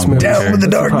darkness long movies. winter. Down with the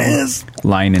That's problem. darkness.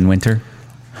 Lion in Winter.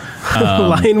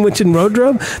 Lion, Witch, and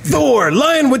Wardrobe. Thor,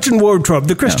 Lion, Witch, and Wardrobe.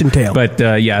 The Christian tale. But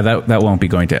that won't be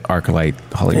going to ArcLight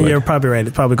Hollywood. You're probably right.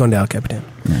 It's probably going to El Capitan.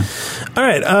 Yeah. All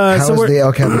right. How So is we're the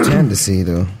El Capitan to see,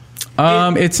 though?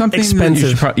 It's something that you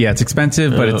Expensive. should it's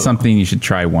expensive, but it's something you should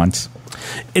try once.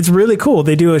 It's really cool.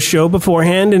 They do a show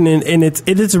beforehand, and it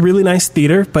is a really nice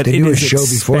theater. But They it do a is show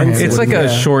beforehand. expensive. It's like a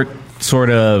short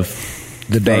sort of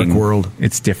The Dark thing. World.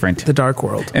 It's different. The Dark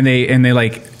World. And they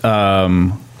like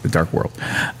the Dark World.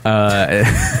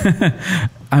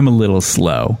 I'm a little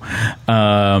slow.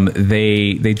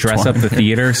 They dress up the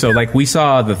theater. So like we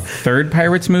saw the third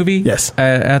Pirates movie. Yes.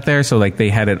 Out there. So like they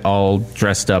had it all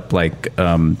dressed up like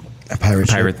A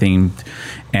pirate themed,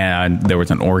 and there was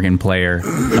an organ player.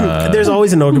 There's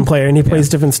always an organ player, and he plays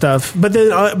different stuff. But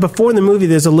then before the movie,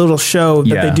 there's a little show that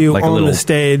Yeah, they do like a on little the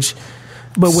stage.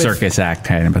 But with circus act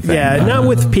kind of a thing. Yeah, not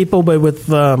with people, but with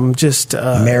just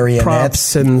Marionettes.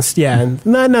 props and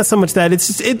not so much that.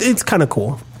 It's kind of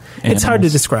cool. It's hard to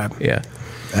Animals. describe. Yeah.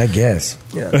 I guess.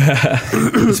 Yeah.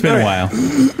 It's been a while.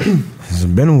 It's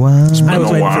been a while. I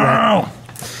was waiting for that.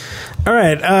 All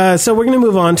right, so we're going to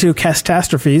move on to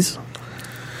Cashtashtrophes.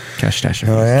 Cashtashtrophes.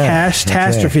 Oh, yeah.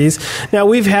 Cashtashtrophes. Now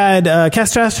we've had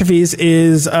Cashtashtrophes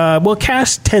is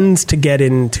Cash tends to get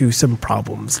into some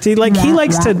problems. He likes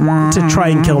to try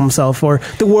and kill himself, or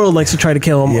the world likes to try to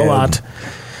kill him a lot.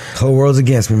 Whole world's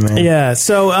against me, man. Yeah.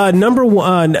 So number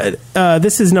one,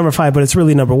 this is number 5, but it's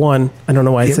really number 1. I don't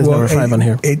know why it says number 5 on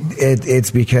here.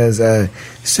 It's because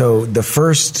so the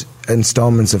first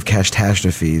installments of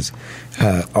Cashtashtrophes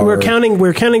are We're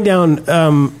counting down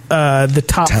the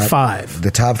top 5.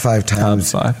 The top 5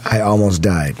 times Top 5. I almost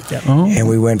died. Yeah. Oh. And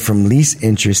we went from least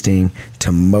interesting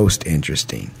to most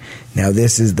interesting. Now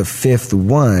this is the 5th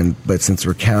one, but since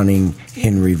we're counting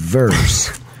in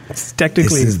reverse, It's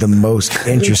technically this is the most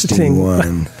interesting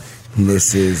Interesting. one.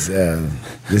 This is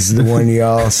the one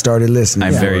y'all started listening.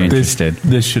 I'm for. very interested.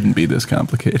 This shouldn't be this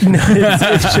complicated.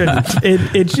 it shouldn't.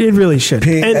 It really should.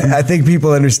 And- I think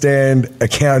people understand a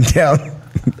countdown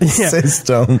Yeah.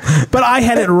 system. But I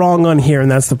had it wrong on here,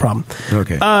 and that's the problem.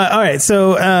 Okay. All right.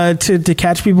 So to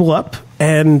catch people up,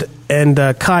 and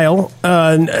Kyle,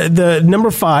 the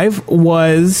number 5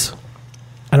 was,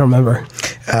 I don't remember.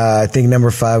 I think number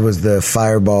 5 was the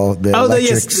fireball, the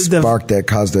electric the spark that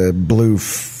caused a blue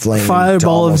flame Fireball to of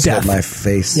almost hit death. my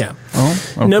face. Yeah.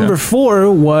 Oh, okay. Number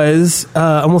 4 was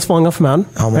almost falling off a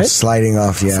mountain. Almost right? sliding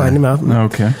off. Yeah. Sliding off.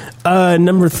 Okay.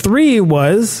 Number 3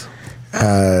 was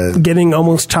getting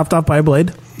almost chopped off by a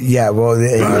blade. Yeah. Well,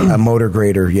 a motor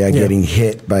grader. Yeah, getting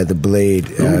hit by the blade.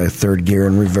 Third gear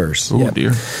in reverse. Oh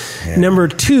dear. Number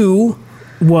 2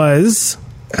 was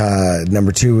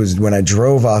Number 2 was when I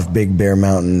drove off Big Bear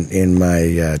Mountain in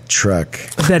my truck.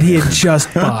 That he had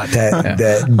just bought.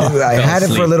 I had it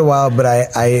for a little while, but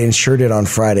I insured it on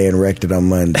Friday and wrecked it on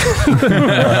Monday.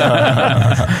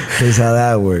 Here's how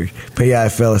that worked. But yeah, I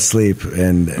fell asleep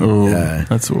and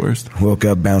that's the worst. Woke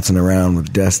up bouncing around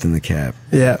with dust in the cap.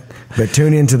 Yeah. But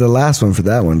tune into the last one for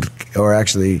that one, or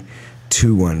actually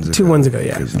 2 ones ago. 2 ones ago,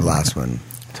 yeah. Because the last one.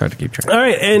 It's hard to keep track. All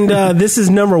right, and this is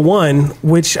number 1,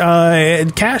 which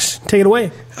Cash, take it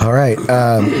away. All right.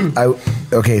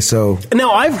 So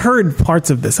now I've heard parts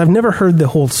of this. I've never heard the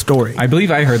whole story. I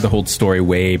believe I heard the whole story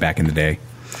way back in the day.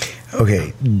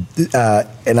 okay,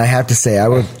 and I have to say, I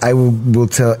will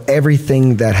tell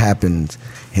everything that happened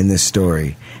in this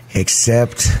story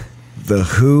except the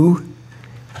who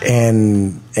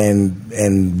and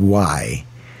why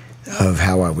of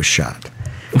how I was shot.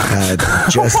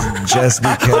 Just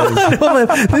because. Hold on.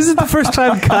 This is the first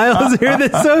time Kyle's heard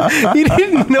this, so he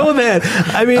didn't know that.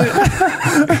 I mean,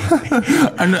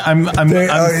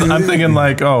 I'm thinking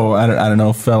like, I don't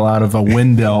know, fell out of a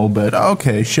window, but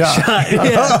okay, shot. Shot.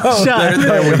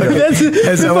 There we go. That's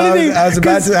the funny thing.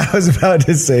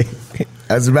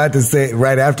 I was about to say it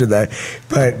right after that,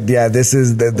 but yeah, this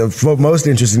is the most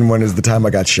interesting one. Is the time I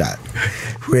got shot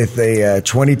with a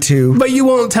 22. But you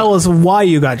won't tell us why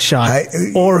you got shot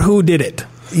or who did it.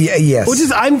 Yeah, yes. Which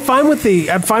is I'm fine with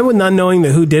not knowing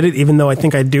the who did it, even though I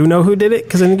think I do know who did it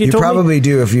because I think you told probably me.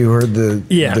 do if you heard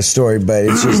the story, but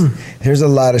it's just there's a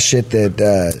lot of shit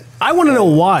that I want to know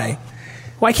why.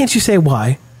 Why can't you say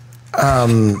why?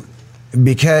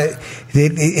 Because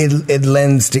it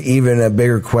lends to even a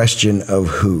bigger question of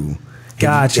who.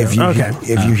 Gotcha. If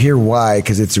you hear why,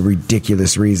 because it's a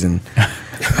ridiculous reason.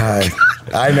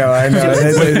 I know.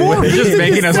 You're just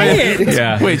making us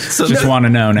yeah. Wait, so just want to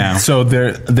know now. So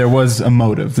there was a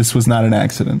motive. This was not an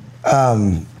accident.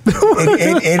 I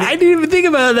didn't even think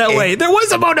about it that way. There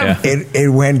was a motive. Yeah. It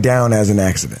went down as an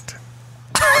accident.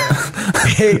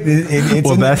 It's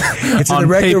on in the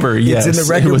record, paper, yes, it's in the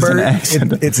record it was an book.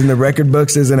 accident. It's in the record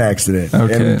books as an accident.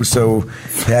 Okay. And so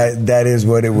that is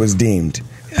what it was deemed.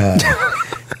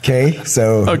 Okay,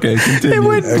 so continue. It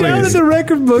went down in the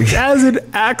record books as an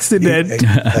accident.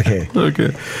 Okay. All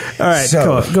right,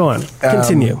 so, go on.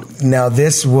 Continue. Now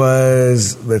this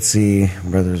was, let's see,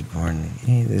 brother was born.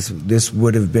 This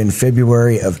would have been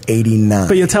February of '89.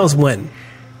 But you'll tell us when.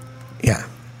 Yeah.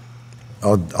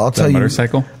 I'll tell you.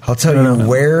 Motorcycle? I'll tell you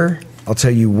where. I'll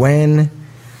tell you when.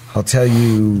 I'll tell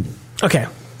you. Okay.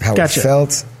 How gotcha. it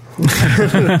felt.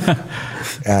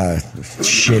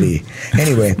 Shitty.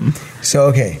 Anyway,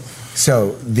 so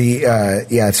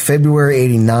it's February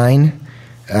 '89,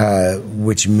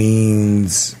 which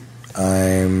means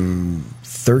I'm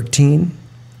 13.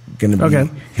 Gonna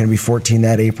be 14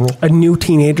 that April. A new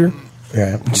teenager.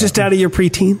 Yeah. Just out of your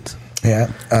preteens.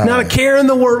 Yeah. Not a care in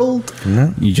the world.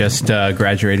 No. You just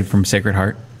graduated from Sacred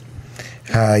Heart?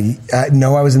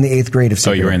 No, I was in the 8th grade of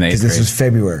Sacred Heart. Oh, you were in the 8th grade. Because this was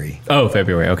February. Oh,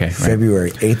 February. Okay. Right.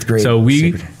 February, 8th grade. So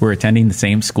we were attending the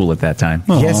same school at that time.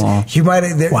 Yes. You might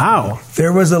have. Wow.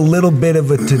 There was a little bit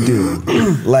of a to-do.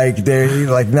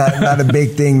 Not a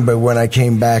big thing, but when I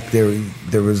came back,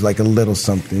 there was like a little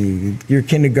something. Your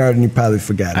kindergarten, you probably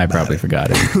forgot about I probably forgot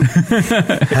it.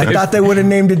 I thought they would have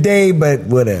named a day, but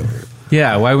whatever.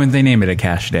 Yeah, why wouldn't they name it a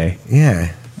cash day?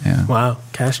 Yeah. Wow,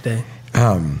 cash day.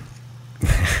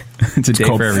 It's a day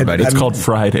for everybody. It's called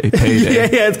Friday, payday.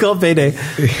 yeah, it's called payday.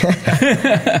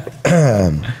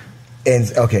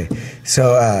 And okay,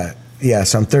 so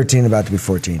I'm 13, about to be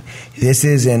 14. This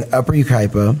is in Upper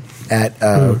Ukaipa at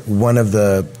one of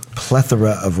the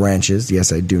plethora of ranches.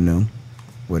 Yes, I do know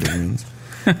what it means.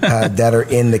 That are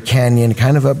in the canyon,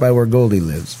 kind of up by where Goldie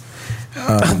lives.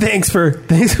 Thanks for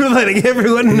letting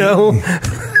everyone know.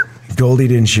 Goldie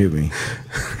didn't shoot me.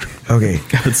 Okay,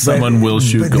 but someone will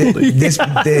shoot Goldie. This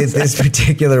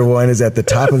particular one is at the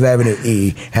top of Avenue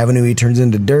E. Avenue E turns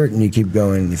into dirt, and you keep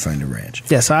going, and you find a ranch.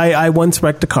 Yes, I once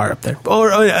wrecked a car up there.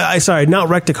 Sorry, not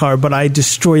wrecked a car, but I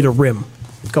destroyed a rim.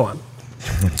 Go on.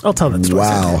 I'll tell that story.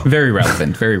 Wow, very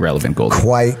relevant, Goldie.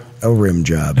 Quite a rim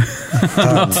job.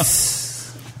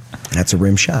 That's a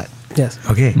rim shot. Yes.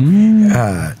 Okay.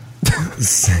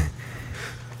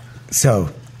 So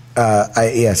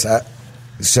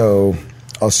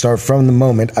I'll start from the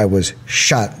moment I was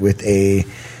shot with a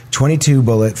 22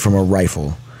 bullet from a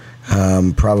rifle,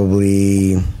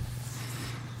 probably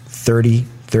 30,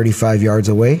 35 yards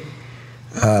away.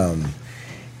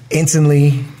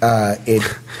 Instantly,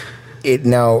 it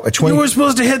now a 20. You were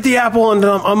supposed to hit the apple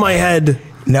on my head.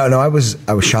 No, I was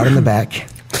shot in the back.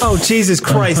 Oh, Jesus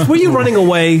Christ! Were you running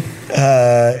away?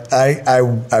 I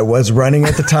was running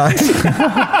at the time.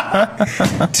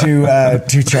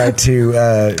 to try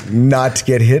to not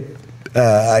get hit.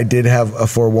 I did have a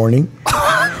forewarning.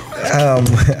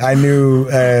 I knew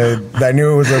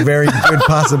it was a very good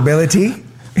possibility.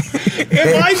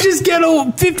 If I just get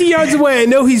 50 yards away, I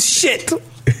know he's shit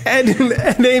at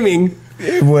aiming.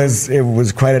 It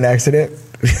was quite an accident.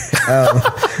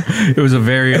 It was a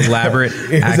very elaborate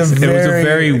accident. It was a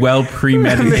very well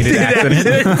premeditated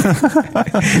accident.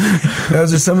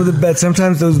 Those are some of the best.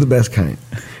 Sometimes those are the best kind.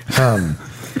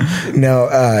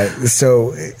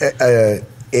 So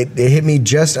it hit me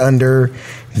just under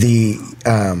the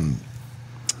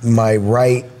my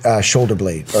right shoulder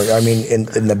blade, or I mean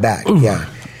in the back. Ooh. Yeah.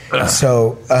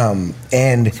 So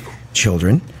and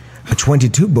children. A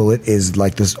 22 bullet is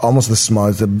like this, almost the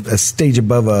smallest, a stage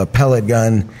above a pellet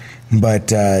gun,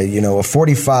 but a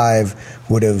 45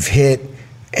 would have hit,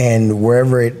 and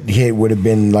wherever it hit would have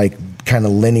been like kind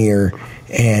of linear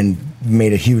and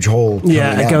made a huge hole.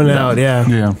 Coming out.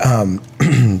 Yeah.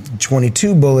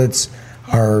 22 bullets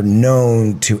are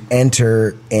known to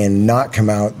enter and not come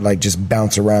out, like just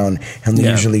bounce around, and they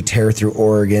usually tear through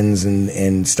organs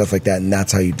and stuff like that, and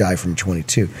that's how you die from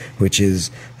 22, which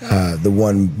is the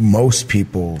one most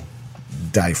people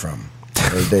die from.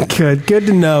 Good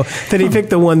to know that he picked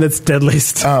the one that's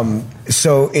deadliest.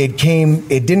 So it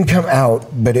didn't come out,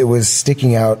 but it was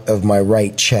sticking out of my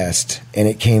right chest, and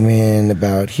it came in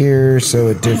about here, so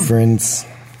a difference,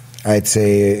 I'd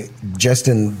say, just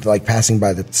in like passing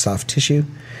by the soft tissue,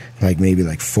 like maybe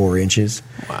like 4 inches.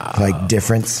 Wow. Like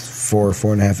difference,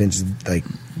 4.5 inches, like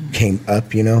came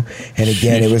up, And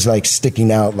again, it was like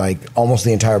sticking out, like almost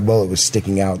the entire bullet was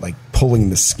sticking out, like pulling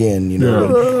the skin,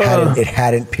 but it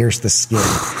hadn't pierced the skin.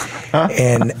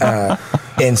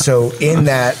 And so in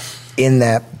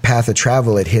that path of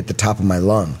travel, it hit the top of my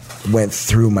lung, went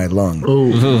through my lung.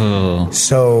 Ooh.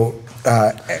 So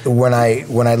when I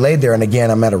laid there, and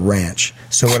again, I'm at a ranch.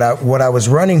 So what I was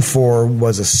running for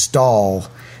was a stall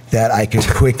that I could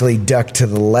quickly duck to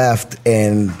the left,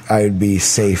 and I would be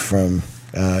safe from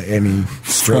any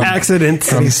accident,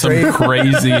 from some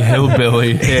crazy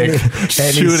hillbilly hick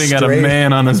shooting at a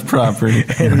man on his property.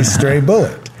 Any stray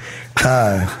bullet.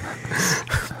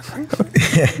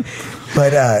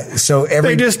 But so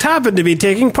they just happened to be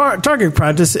taking target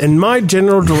practice in my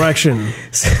general direction.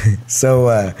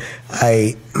 So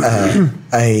I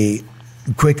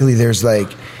quickly, there's like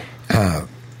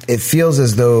it feels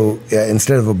as though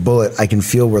instead of a bullet, I can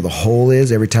feel where the hole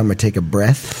is every time I take a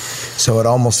breath. So it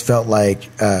almost felt like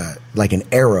an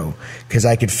arrow, because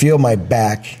I could feel my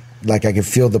back, like I could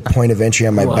feel the point of entry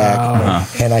on my back,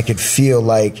 and I could feel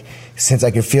like, since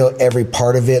I could feel every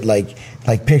part of it, like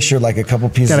picture like a couple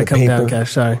pieces of paper. Down,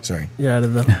 Cash. Sorry. You're out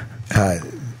of the.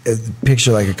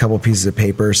 Picture like a couple pieces of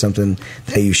paper or something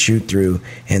that you shoot through,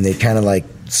 and they kind of like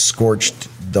scorched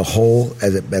the hole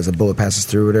as a bullet passes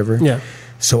through, or whatever. Yeah.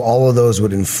 So all of those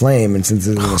would inflame, and since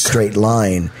it was a straight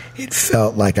line, it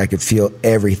felt like I could feel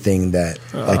everything that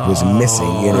was missing.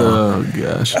 Oh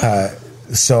gosh.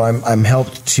 So I'm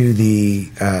helped to the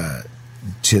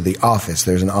office.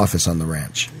 There's an office on the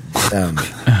ranch.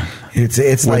 It's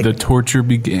where like the torture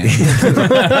began,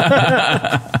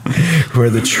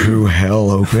 where the true hell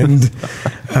opened.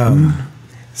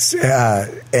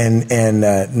 And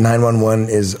 911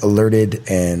 is alerted,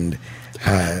 and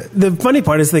the funny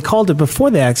part is they called it before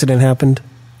the accident happened.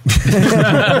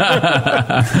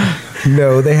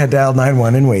 No, they had dialed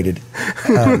 911 and waited.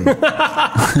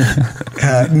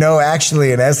 No,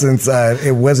 actually, in essence,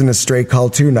 it wasn't a straight call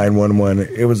to 911.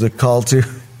 It was a call to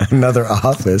another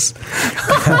office.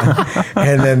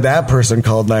 And then that person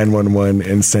called 911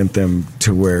 and sent them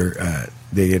to where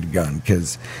they had gone.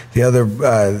 Because there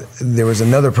was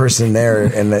another person there,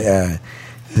 and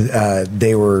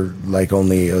they were like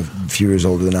only a few years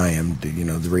older than I am,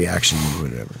 the reaction or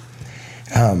whatever.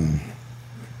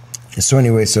 So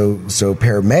anyway, so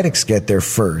paramedics get there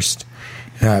first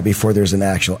before there's an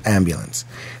actual ambulance.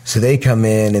 So they come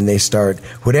in and they start,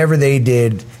 whatever they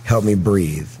did, help me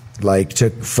breathe. Like,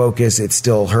 took focus. It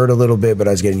still hurt a little bit, but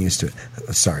I was getting used to it.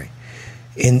 Sorry.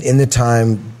 In the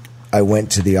time I went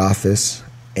to the office,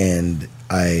 and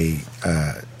and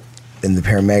the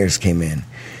paramedics came in,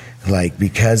 like,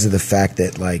 because of the fact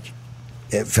that, like,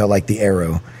 it felt like the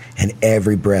arrow, and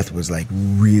every breath was like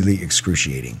really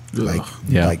excruciating. Like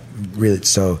really.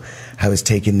 So I was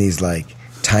taking these like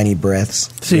tiny breaths.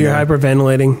 So you're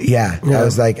hyperventilating? Yeah. I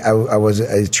was like, I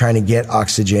was trying to get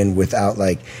oxygen without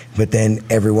like, but then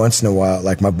every once in a while,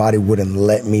 like my body wouldn't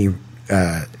let me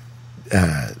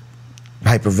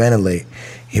hyperventilate.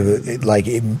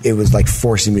 It was like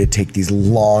forcing me to take these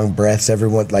long breaths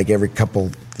every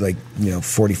couple,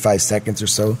 45 seconds or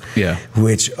so. Yeah.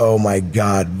 Which, oh my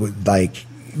God, like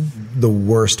the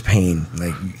worst pain.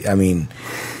 Like, I mean,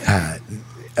 and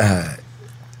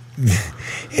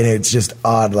it's just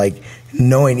odd, like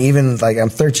knowing, even like I'm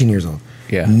 13 years old,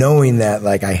 knowing that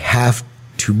like I have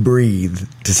to breathe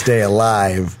to stay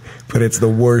alive, but it's the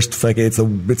worst fucking, it's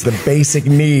the basic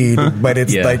need, but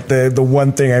it's like the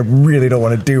one thing I really don't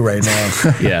want to do right now.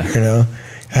 You know?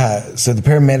 So the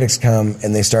paramedics come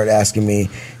and they start asking me,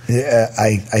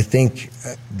 I think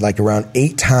like around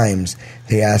 8 times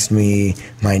they asked me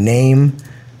my name,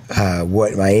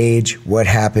 what my age, what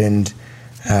happened,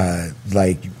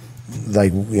 like,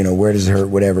 you know, where does it hurt,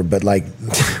 whatever. But like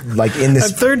in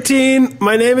this, I'm 13.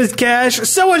 My name is Cash.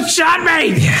 Someone shot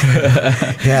me.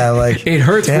 Yeah, like it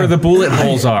hurts where the bullet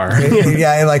holes are.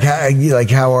 Yeah, like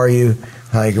how are you?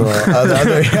 Like, well,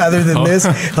 other than this,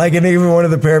 like, and even one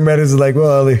of the paramedics is like,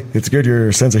 well, it's good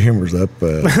your sense of humor's up,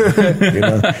 you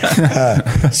know.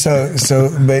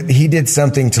 But he did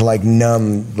something to like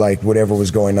numb like whatever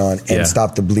was going on and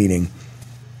stop the bleeding.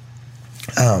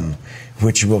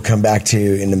 Which we'll come back to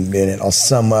in a minute. I'll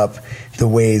sum up the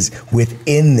ways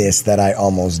within this that I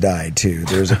almost died too.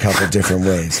 There's a couple different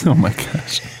ways. Oh my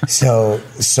gosh. So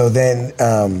then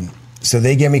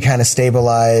they get me kind of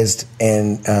stabilized,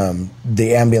 and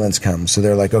the ambulance comes. So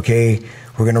they're like, okay,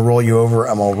 we're going to roll you over.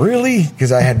 I'm all, really?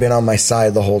 Because I had been on my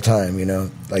side the whole time, you know,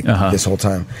 like this whole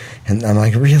time. And I'm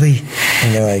like, really?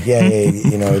 And they're like, yeah,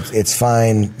 you know, it's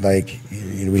fine. Like,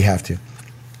 we have to.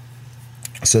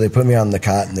 So they put me on the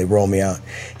cot and they roll me out.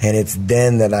 And it's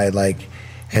then that I like,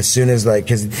 as soon as like,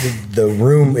 because the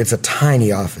room, it's a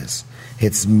tiny office.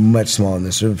 It's much smaller than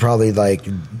this. It was probably like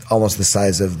almost the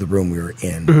size of the room we were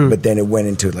in. But then it went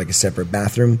into like a separate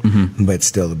bathroom, but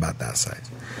still about that size.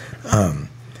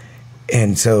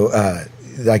 And so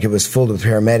like it was full of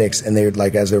paramedics, and they were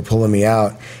like, as they were pulling me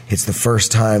out, it's the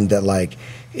first time that like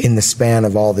in the span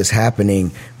of all this happening,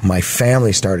 my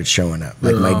family started showing up.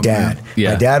 Like my dad.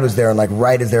 My dad was there, and like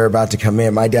right as they were about to come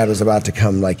in, my dad was about to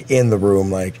come like in the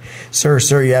room, like, sir,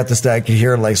 you have to stay. I could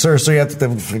hear like, sir, you have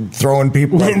to throwing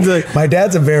people. Like, my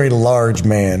dad's a very large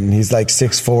man. He's like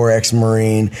 6'4",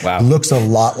 ex-Marine. Wow. Looks a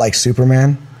lot like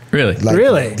Superman. Really?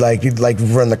 Like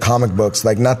from the comic books,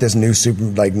 like not this new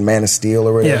like Man of Steel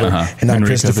or whatever, and not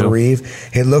Christopher Reeve.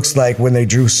 It looks like when they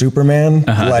drew Superman,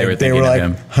 like they were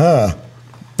like, huh.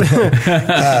 But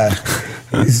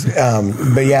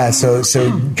yeah, so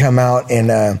come out,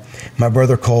 and my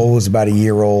brother Cole was about a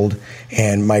year old,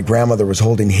 and my grandmother was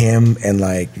holding him, and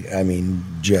like, I mean,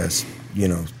 just, you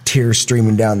know, tears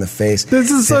streaming down the face. This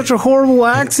is such a horrible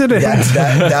accident.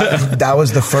 That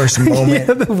was the first moment.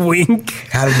 Yeah, the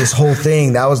wink. Out of this whole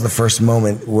thing, that was the first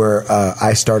moment where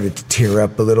I started to tear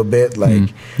up a little bit. Like,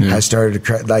 I started to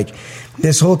cry. Like,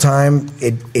 this whole time,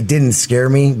 it didn't scare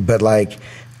me, but like,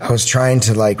 I was trying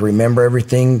to like remember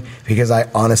everything, because I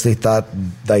honestly thought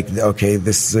like, okay,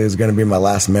 this is going to be my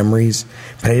last memories,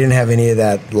 but I didn't have any of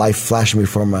that life flashing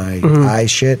before my eyes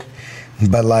shit.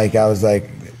 But like, I was like,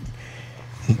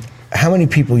 how many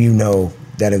people you know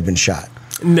that have been shot?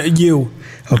 No, you.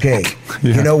 Okay.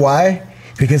 You know why?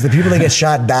 Because the people that get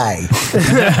shot die,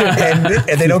 and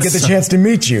they don't get the chance to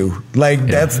meet you. Like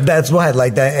that's why.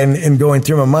 Like that, and going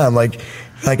through my mind, like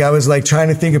I was like trying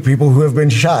to think of people who have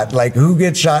been shot. Like, who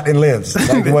gets shot and lives?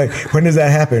 Like, when does that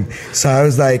happen? So I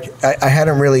was like, I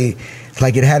hadn't really,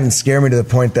 like, it hadn't scared me to the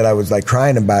point that I was like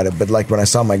crying about it. But like when I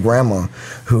saw my grandma,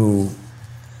 who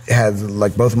had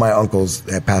like both of my uncles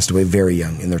had passed away very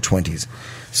young in their 20s.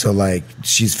 So like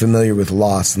she's familiar with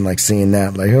loss, and like seeing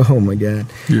that, like, oh my God.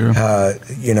 Yeah.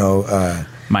 You know,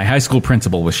 my high school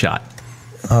principal was shot.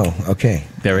 Oh, okay.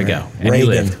 There we go. And Reagan. he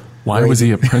lived. Why was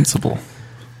he a principal?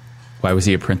 Why was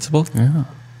he a principal? Yeah.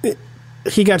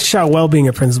 He got shot while being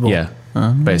a principal. Yeah.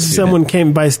 By a student. Someone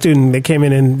came by a student. They came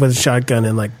in with a shotgun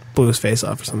and like blew his face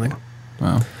off or something.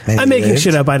 Wow. I'm making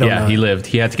shit up. I don't know. Yeah, he lived.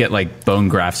 He had to get like bone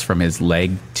grafts from his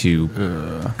leg to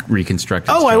reconstruct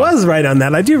his I jaw. was right on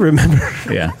that. I do remember.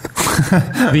 Yeah.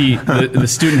 The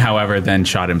student, however, then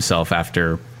shot himself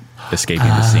after escaping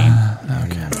the scene.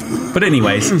 Okay. But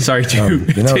anyways, sorry to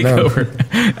take over.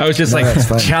 I was just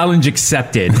challenge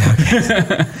accepted.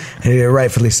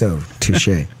 Rightfully so.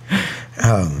 Touche.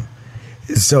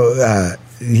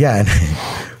 Yeah.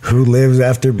 Who lives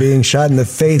after being shot in the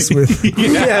face with...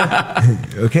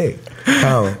 Okay.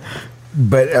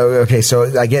 Okay,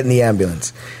 so I get in the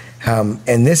ambulance.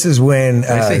 And this is when...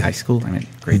 Did I say high school? I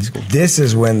meant grade school. This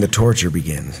is when the torture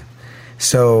begins.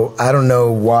 So I don't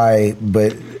know why,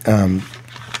 but...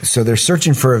 so they're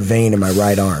searching for a vein in my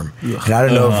right arm. And I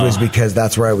don't know if it was because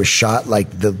that's where I was shot, like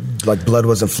blood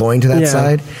wasn't flowing to that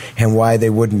side, and why they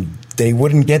they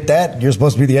wouldn't get that. You're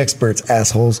supposed to be the experts,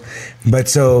 assholes. But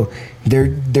so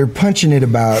they're punching it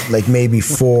about like maybe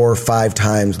 4 or 5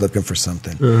 times looking for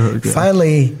something.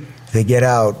 Finally, they get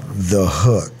out the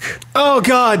hook. Oh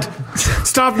God!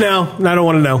 Stop now. I don't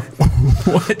want to know.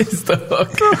 What is the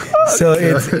hook? So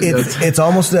it's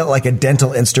almost like a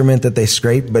dental instrument that they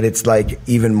scrape, but it's like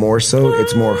even more so.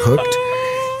 It's more hooked.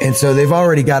 And so they've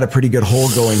already got a pretty good hole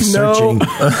going searching.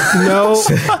 No.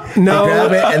 So they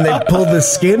grab it and they pull the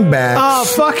skin back. Oh,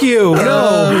 fuck you.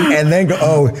 No. And then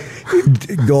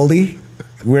Goldie,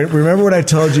 remember what I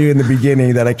told you in the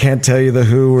beginning that I can't tell you the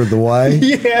who or the why?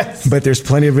 Yes. But there's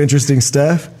plenty of interesting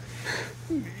stuff.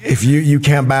 If you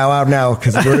can't bow out now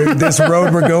because this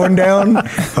road we're going down,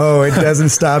 it doesn't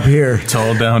stop here. It's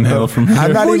all downhill from here.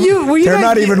 They're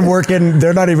not even working.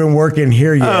 They're not even working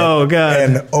here yet. Oh God!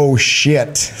 And oh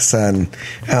shit, son.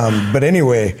 But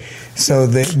anyway, so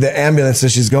the ambulance. So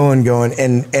she's going,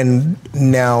 and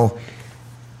now.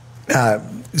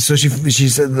 So she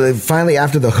said finally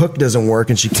after the hook doesn't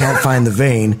work and she can't find the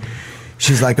vein,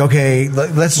 she's like, okay,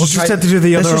 let's just try have to do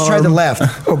the other Let's just try arm. the left.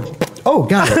 Oh,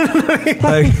 got it.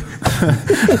 Like,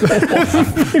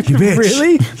 you bitch.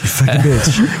 Really? You fucking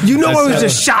bitch. You know I was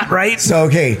just shot, right? So,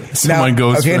 okay. Someone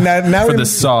goes now for the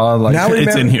saw, like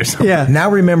it's in here somewhere. Yeah. Now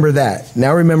remember that.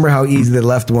 Now remember how easy the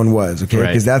left one was, okay? Right.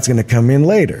 Because that's going to come in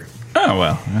later. Oh,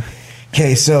 well.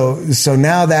 Okay, so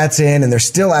now that's in, and they're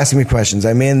still asking me questions.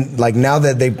 I'm in, like, now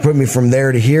that they put me from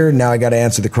there to here, now I got to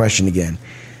answer the question again.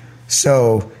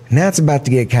 So now it's about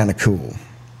to get kind of cool.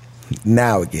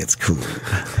 Now it gets cool.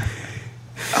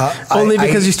 Only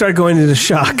because you start going into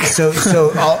shock. So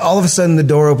all of a sudden the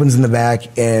door opens in the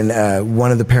back, and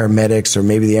one of the paramedics or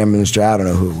maybe the ambulance driver, I don't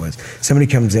know who it was. Somebody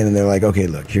comes in and they're like, "Okay,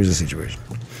 look, here's the situation.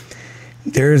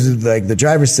 There's like the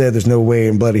driver said, there's no way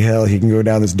in bloody hell he can go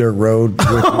down this dirt road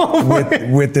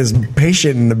with this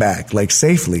patient in the back, like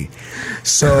safely.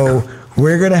 So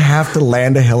we're gonna have to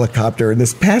land a helicopter in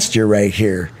this pasture right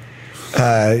here.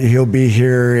 He'll be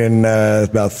here in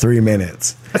about 3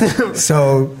 minutes."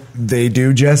 So they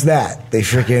do just that. They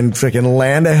freaking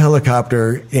land a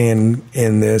helicopter in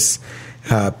this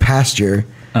pasture.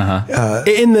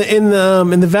 In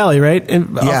the valley, right?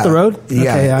 Off the road?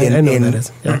 Yeah. Okay, I know what that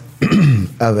is. Yeah.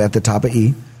 At the top of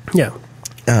E. Yeah.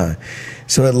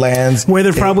 So it lands Where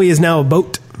there probably is now a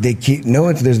boat. They keep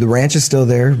there's the ranch is still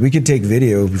there. We could take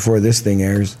video before this thing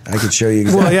airs. I could show you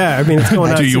exactly. Well, yeah, I mean it's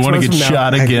going on. Do you want to get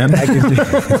shot again? I could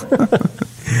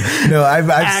no, I've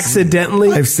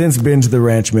accidentally. I've since been to the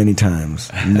ranch many times,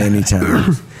 and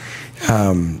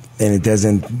it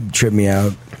doesn't trip me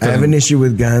out. I have an issue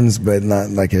with guns, but not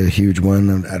like a huge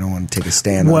one. I don't want to take a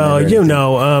stand. Well, on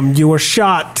it you were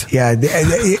shot. Yeah,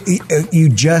 you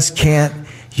just can't.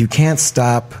 You can't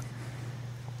stop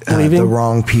the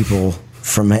wrong people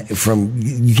from.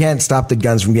 You can't stop the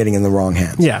guns from getting in the wrong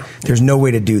hands. Yeah, there's no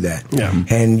way to do that. Yeah,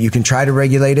 and you can try to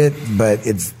regulate it, but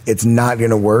it's not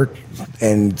going to work.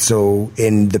 And so,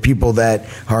 the people that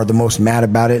are the most mad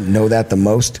about it know that the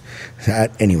most.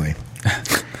 Anyway.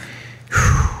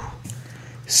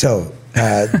 So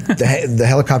the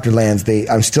helicopter lands.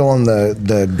 I'm still on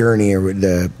the gurney or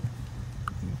the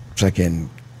fucking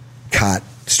cot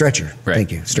stretcher. Right.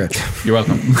 Thank you, stretcher. You're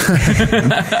welcome.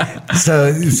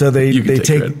 So they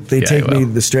take me well.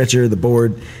 the stretcher, the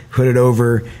board, put it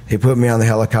over. They put me on the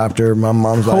helicopter. My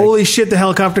mom's like, "Holy shit!" The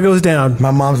helicopter goes down.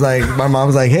 My mom's like,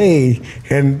 "Hey,"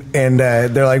 and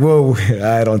they're like, "Whoa,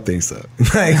 I don't think so."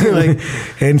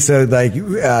 And so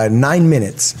 9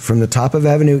 minutes from the top of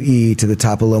Avenue E to the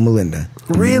top of Loma Linda.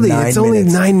 Really, it's only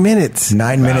 9 minutes.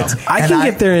 9 minutes. I can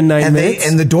get there in 9 minutes.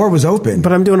 And the door was open.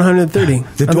 But I'm doing 130.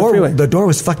 The door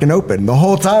was fucking open the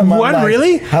whole time. What,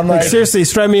 really? I'm like, seriously,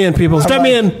 strap me in, people. Strap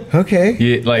me in. Okay.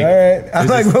 Yeah, all right. I'm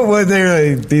like, what?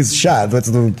 They're like, these shots.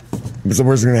 What's the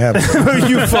worst going to happen?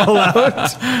 You fall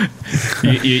out.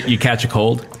 You catch a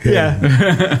cold.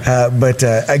 Yeah. But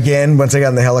again, once I got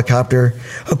in the helicopter,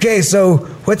 okay, so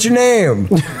what's your name?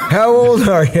 How old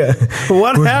are you?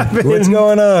 What happened? What's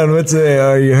going on?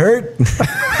 Are you hurt?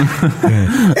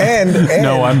 and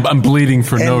no, I'm bleeding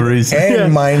for no reason.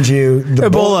 And mind you,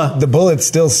 Ebola. The bullet's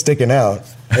still sticking out.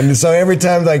 And so every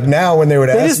time, like now, when they would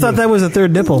ask me, they just thought that was a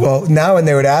third nipple. Well, now when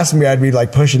they would ask me, I'd be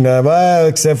like pushing up,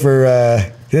 except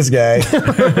for this guy,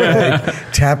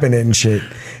 like, tapping it and shit.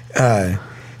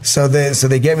 So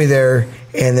they get me there,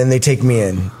 and then they take me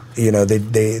in.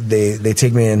 They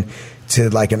take me in to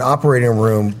like an operating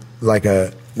room, like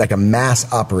a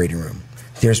mass operating room.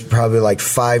 There's probably like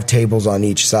 5 tables on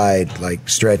each side, like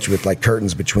stretched with like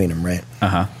curtains between them, right?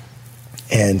 Uh-huh.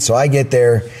 And so I get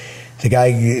there.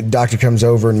 doctor comes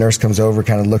over, nurse comes over,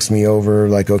 kind of looks me over,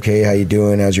 like, okay, how you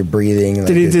doing? How's your breathing? Like,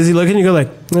 does he look at you and go like,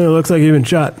 it looks like you've been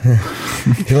shot?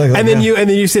 And then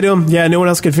you say to him, yeah, no one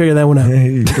else could figure that one out.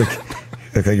 You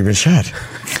look like you've been shot.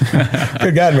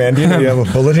 Good God, man. Do you know you have a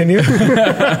bullet in you?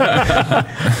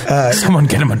 Someone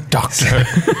get him a doctor.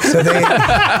 So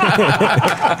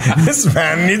this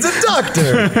man needs a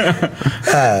doctor.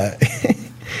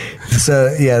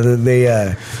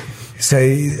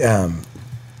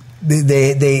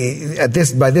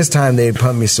 By this time they had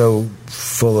pumped me so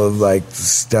full of like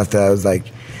stuff that I was like,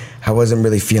 I wasn't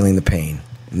really feeling the pain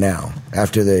now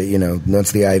after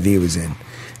once the IV was in.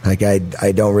 Like I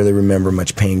don't really remember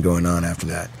much pain going on after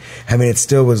that. I mean, it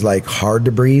still was like hard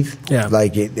to breathe. Yeah.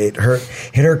 Like it hurt.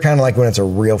 It hurt kind of like when it's a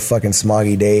real fucking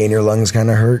smoggy day and your lungs kind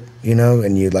of hurt,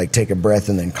 and you like take a breath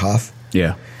and then cough.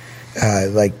 Yeah.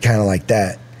 Like kind of like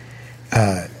that.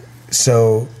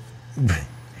 So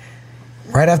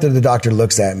right after the doctor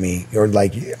looks at me, or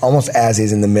like almost as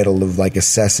he's in the middle of like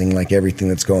assessing like everything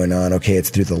that's going on. Okay,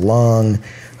 it's through the lung.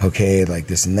 Okay, like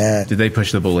this and that. Did they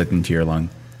push the bullet into your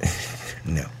lung?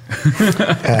 No.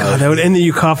 God, and then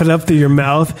you cough it up through your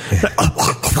mouth.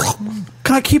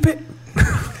 Can I keep it?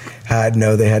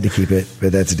 No, they had to keep it,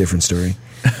 but that's a different story.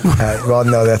 Well,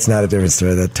 no, that's not a different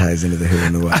story. That ties into the who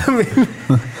and the what.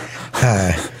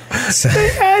 So, they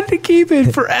had to keep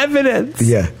it for evidence.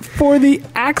 Yeah. For the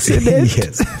accident.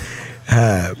 Yes.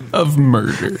 Of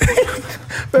murder.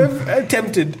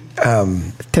 Attempted.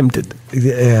 Attempted.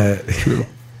 True.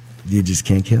 You just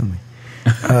can't kill me.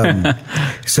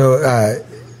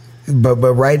 But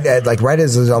right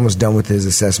as he's almost done with his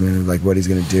assessment of like what he's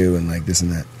going to do and like this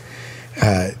and that,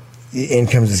 in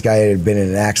comes this guy that had been in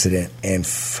an accident and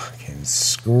fucking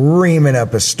screaming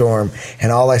up a storm,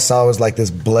 and all I saw was like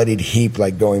this bloodied heap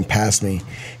like going past me,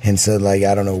 and so like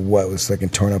I don't know what was fucking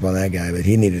torn up on that guy, but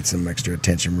he needed some extra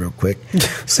attention real quick.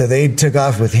 So they took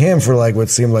off with him for like what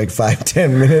seemed like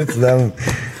 5-10 minutes. So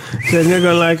they're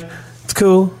going like, it's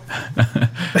cool.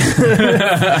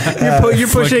 You're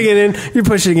pushing it in. You're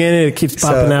pushing it in, and it keeps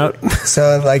popping out.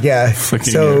 So like yeah.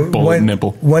 Flicking So your bullet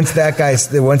nipple. Once that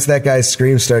guy's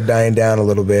screams start dying down a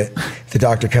little bit, the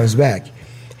doctor comes back,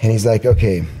 and he's like,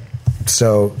 "Okay,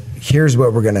 so here's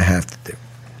what we're gonna have to do.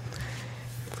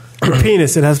 Your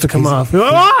penis, it has to come off."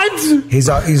 What? He's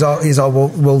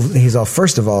all.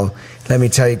 First of all, let me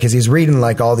tell you, because he's reading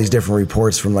like all these different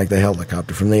reports from like the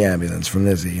helicopter, from the ambulance, from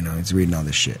this. He's reading all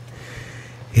this shit.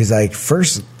 He's like,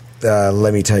 first,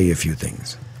 let me tell you a few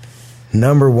things.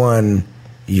 Number one,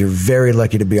 you're very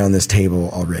lucky to be on this table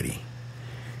already.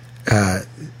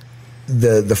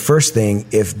 The first thing,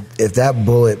 if that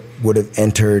bullet would have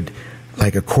entered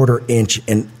like a 1/4 inch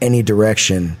in any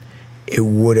direction, it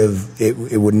would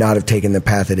not have taken the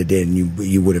path that it did, and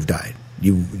you would have died.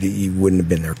 You wouldn't have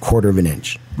been there, 1/4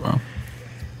 inch. Wow.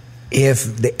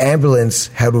 If the ambulance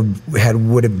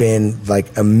would have been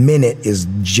like a minute is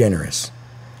generous.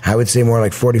 I would say more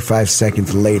like 45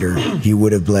 seconds later, you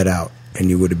would have bled out and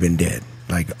you would have been dead.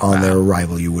 Like on their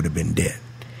arrival, you would have been dead.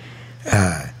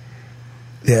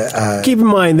 Keep in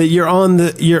mind that you're on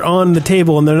the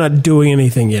table and they're not doing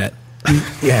anything yet.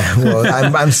 Yeah, well,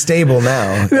 I'm stable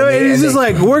now. No, it's just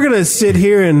like, we're going to sit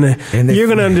here and you're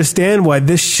going to understand why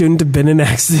this shouldn't have been an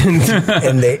accident.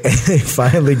 and they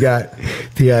finally got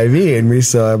the IV in me,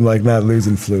 so I'm like not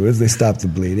losing fluids. They stopped the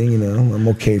bleeding, I'm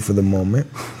okay for the moment.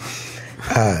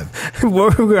 I'm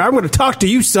going to talk to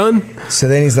you, son. So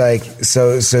then he's like,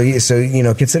 so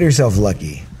consider yourself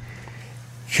lucky,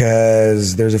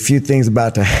 because there's a few things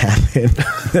about to happen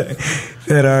that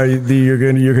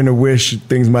you're gonna wish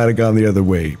things might have gone the other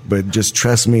way. But just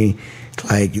trust me,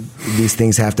 like these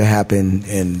things have to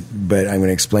happen, but I'm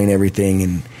gonna explain everything,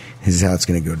 and this is how it's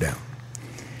gonna go down.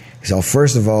 So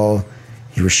first of all,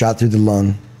 you were shot through the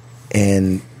lung,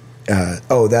 and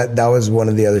that was one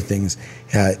of the other things.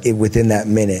 Within that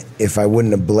minute, if I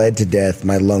wouldn't have bled to death,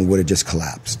 my lung would have just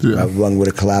collapsed. Yeah. My lung would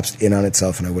have collapsed in on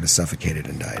itself, and I would have suffocated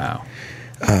and died. Wow.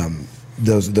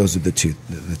 Those are the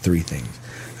three things.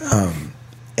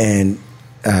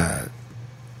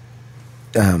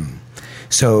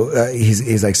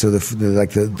 He's like, so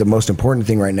the most important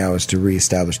thing right now is to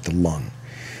reestablish the lung.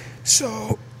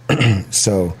 So I'm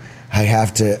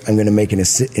going to make an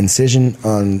incision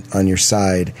on your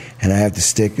side, and I have to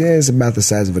stick. It's about the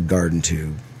size of a garden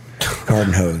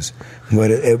hose,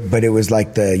 but it was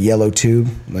like the yellow tube,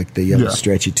 like the yellow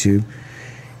stretchy tube,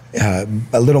 a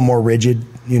little more rigid,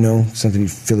 something you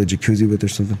fill a jacuzzi with or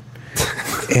something.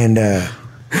 And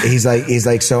he's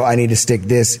like, so I need to stick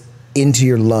this into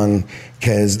your lung,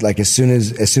 because like as soon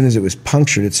as it was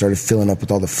punctured, it started filling up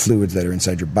with all the fluids that are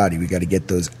inside your body. We got to get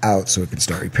those out so it can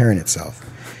start repairing itself.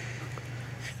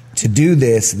 to do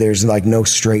this, there's like no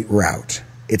straight route.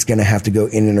 It's going to have to go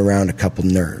in and around a couple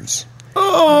nerves.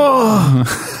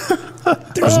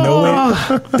 There's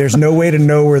no way to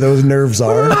know where those nerves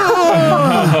are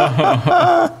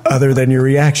other than your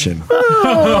reaction.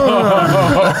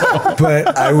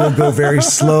 But I will go very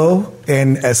slow,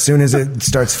 and as soon as it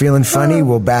starts feeling funny,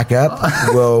 we'll back up.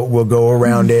 We'll go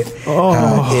around it.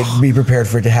 Be prepared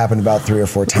for it to happen about 3 or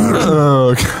 4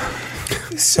 times.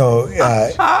 So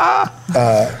I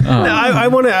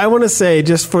want to say,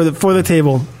 just for the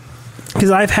table,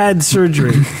 because I've had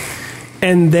surgery,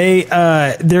 and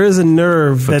there is a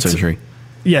nerve Foot surgery.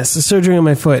 Yes, the surgery on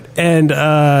my foot, and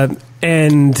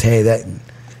hey,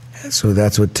 so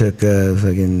that's what took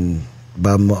fucking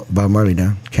Bob Marley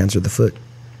down, cancer of the foot.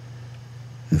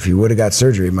 If he would have got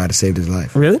surgery, it might have saved his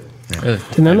life. Really? Really?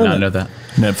 Did not know that.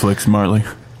 Netflix, Marley.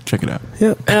 Check it out.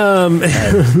 Yeah.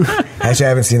 Actually, I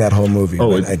haven't seen that whole movie.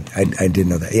 But I did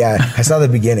know that. Yeah, I saw the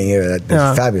beginning.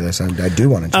 That's fabulous. I do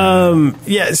want to.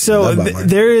 Yeah. So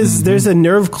there's a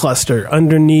nerve cluster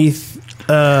underneath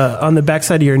on the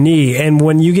backside of your knee, and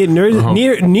when you get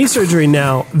knee surgery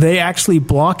now, they actually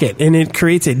block it, and it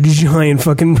creates a giant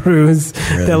fucking bruise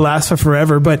that lasts for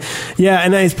forever. But yeah,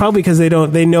 and it's probably because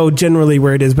they know generally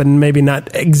where it is, but maybe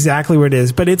not exactly where it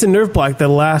is. But it's a nerve block that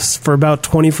lasts for about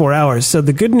 24 hours. So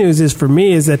the good news is for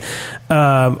me is that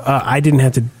I didn't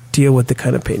have to deal with the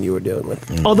kind of pain you were dealing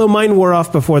with. Although mine wore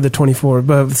off before the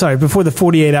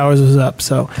 48 hours was up.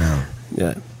 So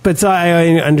yeah. But so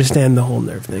I understand the whole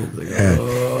nerve thing.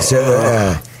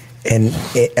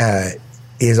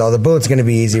 Is all the bullets going to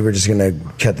be easy? We're just going to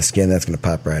cut the skin. That's going to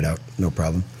pop right out. No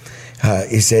problem.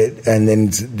 He said, and then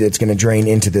it's going to drain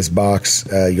into this box.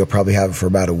 You'll probably have it for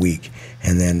about a week,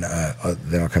 and then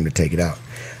I'll come to take it out.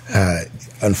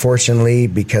 Unfortunately,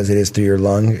 because it is through your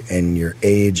lung and your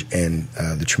age and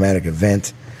the traumatic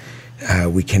event,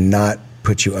 we cannot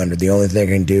put you under. The only thing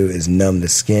I can do is numb the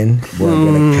skin where I'm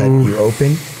going to cut you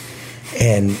open,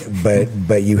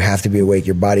 but you have to be awake.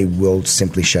 Your body will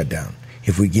simply shut down.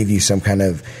 If we give you some kind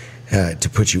of to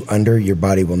put you under, your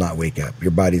body will not wake up.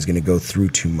 Your body's going to go through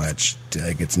too much.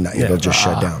 It'll just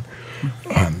shut down.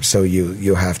 So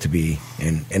you'll have to be.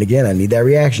 And again, I need that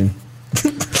reaction.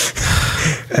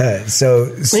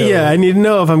 So yeah, I need to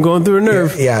know if I'm going through a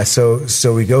nerve. Yeah, so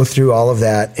we go through all of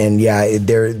that, and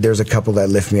there's a couple that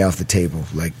lift me off the table,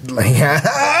 like okay,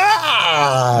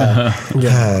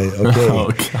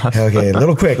 okay, a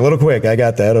little quick. I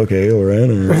got that. Okay, all right.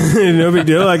 No big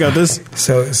deal. I got this.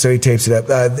 So he tapes it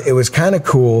up. It was kind of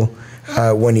cool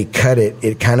when he cut it.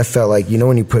 It kind of felt like,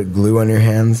 when you put glue on your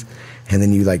hands. And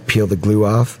then you peel the glue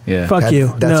off. Yeah. Fuck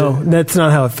you. That's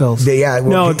not how it feels. Yeah. Well,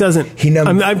 no, it doesn't.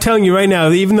 I'm telling you right now,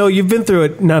 even though you've been through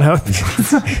it, not how it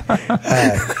feels.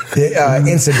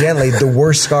 Incidentally, the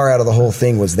worst scar out of the whole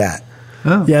thing was that.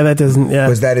 Oh. Yeah, that doesn't. Yeah.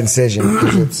 Was that incision?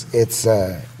 Because it's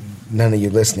none of you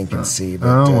listening can see. But,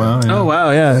 wow. Yeah. Oh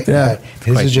wow. Yeah. Yeah.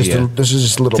 This is just a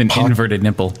little. It's an inverted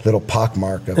nipple. Little pock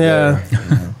mark up there.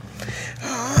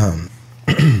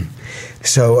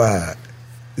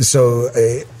 So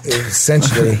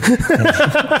essentially,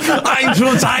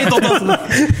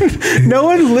 no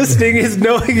one listening is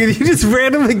knowing it. You just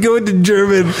randomly go into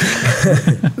German.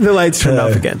 The lights turned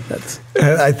off again.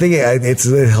 I think it's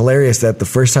hilarious that the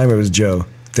first time it was Joe,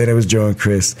 then it was Joe and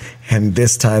Chris, and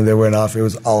this time they went off. It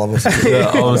was all of us.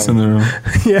 All of us in the room.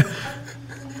 Yeah.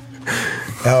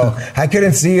 Oh, I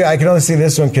couldn't see you. I could only see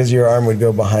this one because your arm would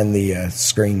go behind the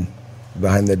screen.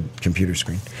 Behind the computer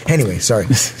screen. Anyway, sorry.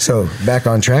 So back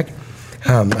on track.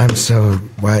 I'm so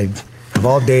wide of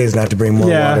all days not to bring more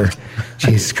water.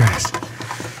 Jesus Christ!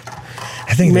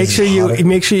 I think make sure you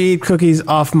eat cookies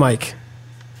off mic.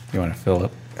 You want to fill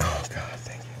up? Oh God,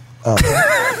 thank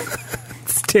you.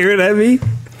 Staring at me.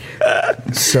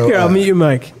 So here, I'll mute your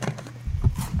mic.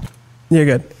 You're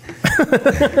good.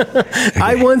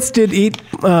 I once did eat.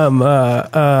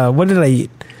 What did I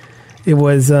eat? It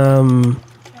was.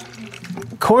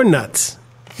 Corn nuts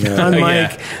on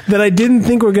mic that I didn't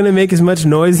think were going to make as much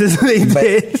noise as they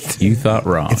did. You thought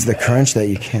wrong. It's the crunch that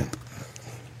you can't.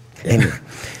 Anyway,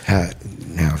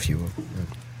 now if you will.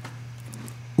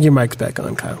 Your mic's back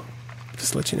on, Kyle.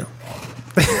 Just to let you know.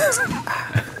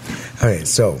 Okay,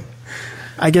 so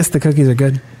I guess the cookies are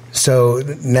good. So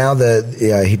now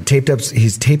he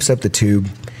tapes up the tube.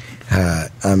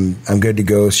 I'm good to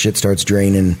go. Shit starts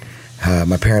draining.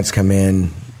 My parents come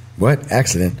in. What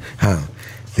accident?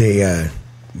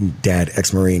 Dad,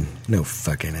 ex-Marine. No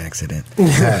fucking accident.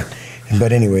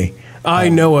 But anyway. I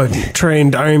know a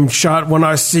trained aim shot when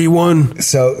I see one.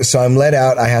 So I'm let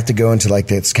out. I have to go into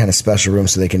this kind of special room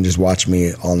so they can just watch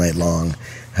me all night long.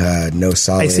 No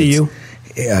solids. I see you.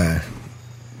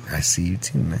 I see you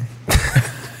too, man.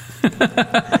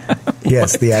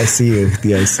 Yes, the ICU.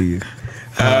 The ICU.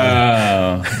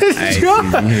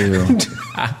 ICU.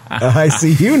 I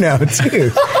see you now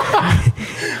too.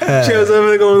 Joe's over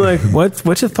there going like, "What's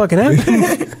just fucking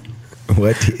happening?"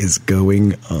 What is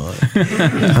going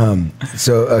on?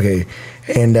 So okay,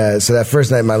 and so that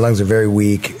first night my lungs are very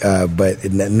weak, but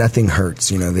nothing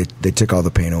hurts. You know, they took all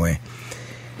the pain away.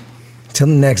 Till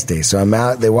the next day, so I'm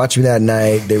out. They watch me that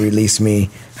night. They release me.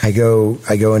 I go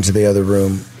into the other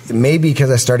room. Maybe because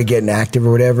I started getting active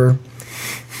or whatever.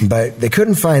 But they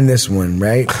couldn't find this one,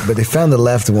 right? But they found the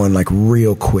left one like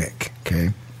real quick,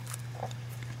 okay?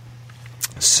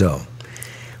 So,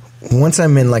 once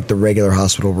I'm in like the regular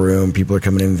hospital room, people are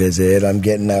coming in visit, I'm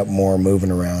getting up more,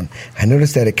 moving around. I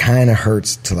noticed that it kind of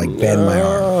hurts to like bend my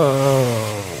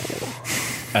arm.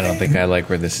 I don't think I like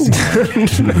where this is going.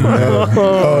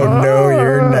 Oh, no,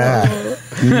 you're not.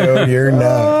 No, you're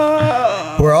not.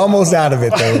 We're almost out of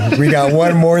it, though. We got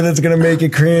one more that's going to make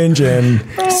it cringe, and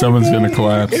someone's going to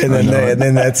collapse. And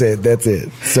then that's it. That's it.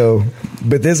 So,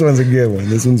 but this one's a good one.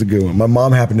 This one's a good one. My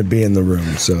mom happened to be in the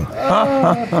room, so.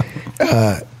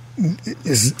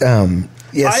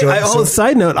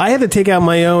 Side note, I had to take out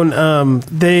my own.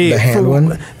 The hand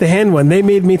one? The hand one. They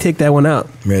made me take that one out.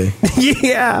 Really?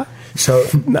 Yeah. So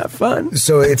not fun.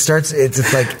 So it starts.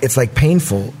 It's like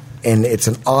painful. And it's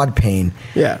an odd pain.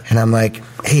 Yeah. And I'm like,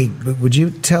 hey, would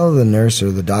you tell the nurse or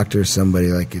the doctor or somebody,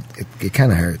 like, it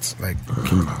kind of hurts. Like,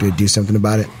 can you do something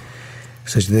about it?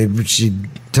 So she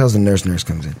tells the nurse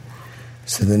comes in.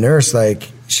 So the nurse,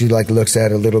 like, she, like, looks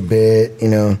at it a little bit, you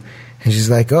know, and she's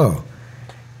like, oh,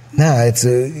 nah, it's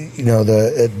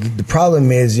the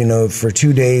problem is, you know, for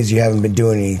 2 days you haven't been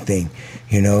doing anything.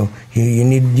 You know, you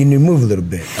need to move a little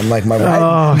bit. I'm like, my right.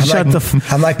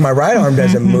 I'm like, my right arm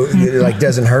doesn't move, like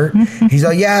doesn't hurt. He's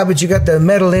like, yeah, but you got the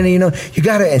metal in it. You know, you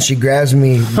got it. And she grabs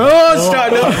me. Oh,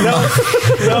 stop! No!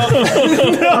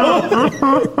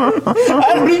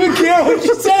 I don't even care what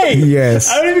you say. Yes.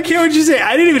 I don't even care what you say.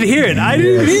 I didn't even hear it. I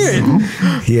didn't even hear it.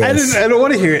 Yes. I don't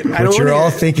want to hear it. What you're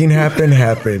all thinking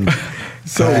happened.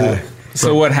 So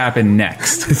what happened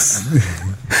next?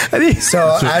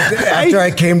 So after I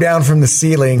came down from the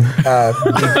ceiling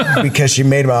because she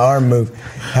made my arm move,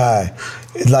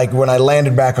 like when I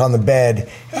landed back on the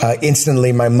bed,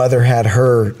 instantly my mother had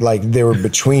her, like they were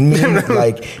between me,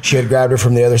 like she had grabbed her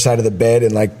from the other side of the bed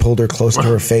and like pulled her close to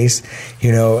her face,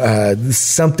 you know,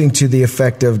 something to the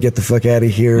effect of get the fuck out of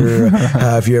here.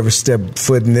 If you ever step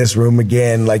foot in this room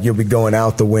again, like you'll be going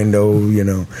out the window, you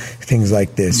know, things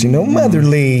like this, you know,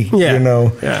 motherly, you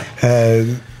know. Yeah.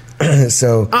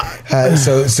 So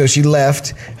she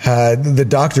left. The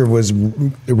doctor was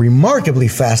remarkably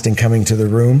fast in coming to the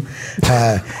room.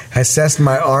 Assessed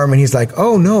my arm, and he's like,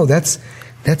 "Oh no, that's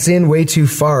in way too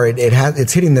far.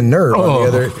 It's hitting the nerve on the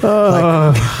other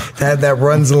that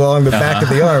runs along the back of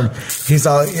the arm." He's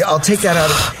all, "I'll take that out."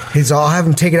 He's all, "I'll have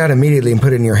him take it out immediately and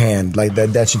put it in your hand. Like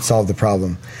that should solve the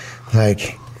problem."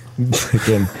 Like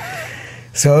again.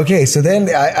 So then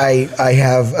I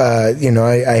have I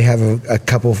have a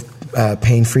couple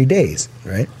pain-free days,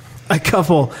 right? A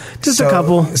couple.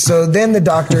 So then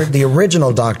the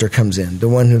original doctor comes in, the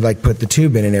one who like put the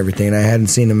tube in and everything. And I hadn't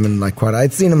seen him in like quite.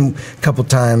 I'd seen him a couple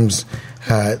times.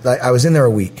 I was in there a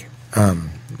week,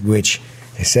 which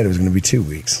they said it was going to be 2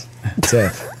 weeks. What's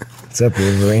up? What's up,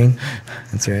 Wolverine?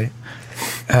 That's right.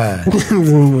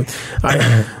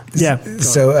 Yeah.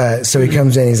 So he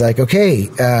comes in. He's like, okay.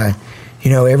 You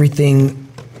know, everything,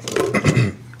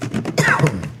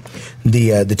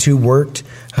 the tube worked,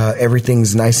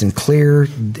 everything's nice and clear,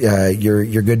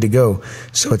 you're good to go.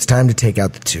 So it's time to take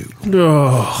out the tube.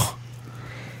 Oh.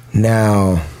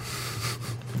 Now,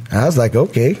 I was like,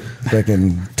 okay.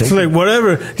 It's like,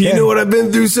 whatever. Do you know what I've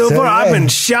been through so far? Yeah. I've been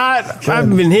shot. I've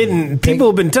been hitting. People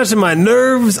have been touching my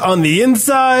nerves on the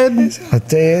inside. I'll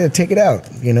take it out,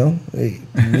 you know.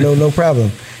 No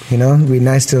problem. You know, it'd be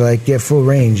nice to like get full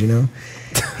range, you know.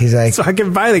 He's like, so I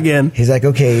can fight again. He's like,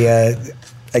 okay,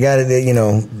 I got it. You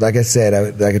know, like I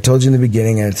said, like I told you in the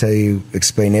beginning, I tell you,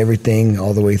 explain everything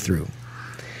all the way through.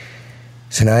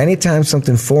 So now, anytime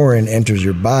something foreign enters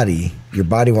your body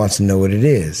wants to know what it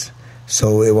is.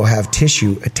 So it will have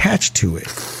tissue attached to it.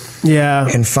 Yeah,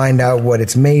 and find out what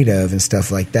it's made of and stuff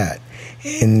like that.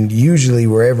 And usually,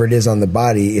 wherever it is on the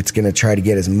body, it's going to try to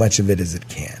get as much of it as it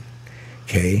can.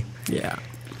 Okay. Yeah.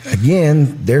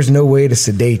 Again, there's no way to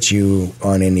sedate you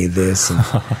on any of this. And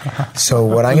so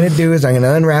what I'm going to do is I'm going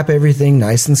to unwrap everything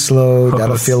nice and slow.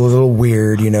 That'll feel a little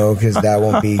weird, you know, because that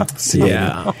won't be sedated.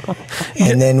 Yeah.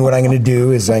 And then what I'm going to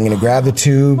do is I'm going to grab the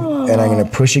tube and I'm going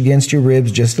to push against your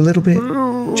ribs just a little bit.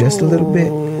 Just a little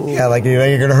bit. Yeah, like you're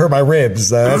going to hurt my ribs.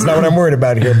 That's not what I'm worried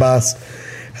about here, boss.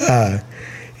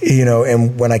 you know,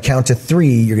 and when I count to 3,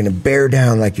 you're going to bear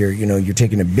down like you're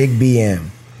taking a big BM.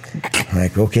 I'm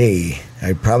like, okay,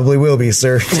 I probably will be,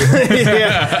 sir.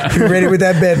 Yeah. You ready with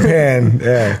that bedpan?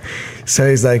 Yeah. So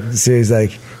he's like,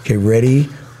 okay, ready?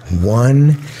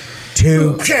 1,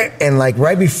 2, and like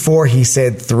right before he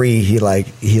said 3, he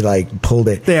pulled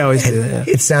it. They always do that.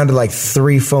 It sounded like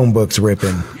 3 phone books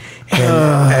ripping.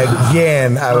 And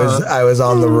again, I was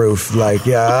on the roof, like,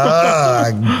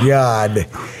 oh God,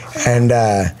 and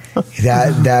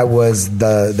that was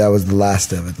the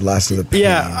last of it, the last of the pain.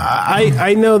 Yeah,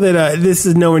 I know that this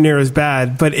is nowhere near as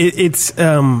bad, but it's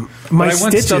my I stitches.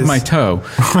 once stubbed my toe.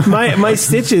 my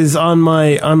stitches on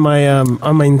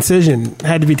my incision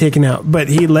had to be taken out, but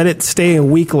he let it stay a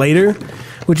week later,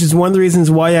 which is one of the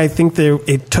reasons why I think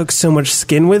it took so much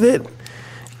skin with it.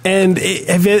 And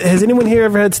has anyone here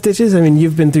ever had stitches? I mean,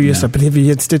 you've been through your stuff, but have you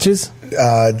had stitches?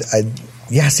 Yeah.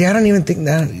 See, I don't even think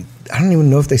that. I don't even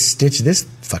know if they stitched this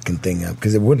fucking thing up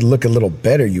because it would look a little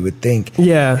better. You would think.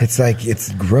 Yeah.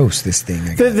 It's gross. This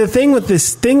thing. The thing with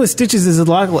stitches is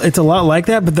it's a lot like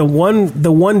that, but the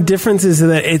one difference is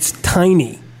that it's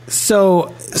tiny.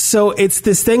 So it's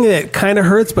this thing that kind of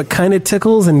hurts, but kind of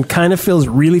tickles and kind of feels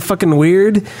really fucking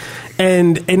weird,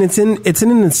 and it's in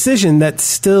an incision that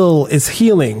still is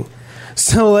healing.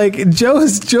 So like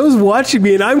Joe's watching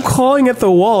me and I'm clawing at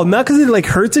the wall, not because it like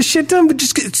hurts a shit ton, but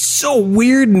just 'cause it's so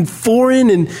weird and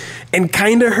foreign and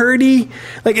kind of hurty.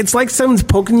 Like it's like someone's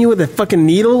poking you with a fucking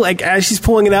needle. Like as she's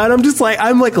pulling it out,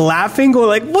 I'm like laughing, going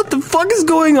like, what the fuck is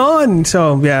going on?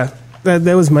 So yeah, that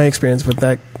was my experience with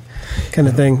that kind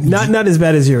of thing. Not as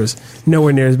bad as yours.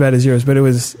 Nowhere near as bad as yours, but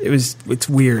it's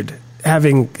weird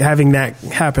having that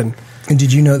happen. And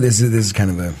did you know this is kind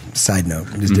of a side note?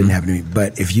 This didn't happen to me,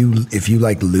 but if you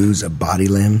like lose a body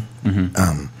limb,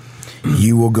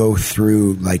 you will go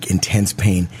through like intense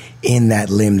pain in that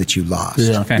limb that you lost.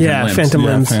 Yeah, Phantom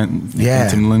limbs. Phantom limbs.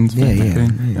 Phantom limbs.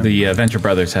 Yeah. The Venture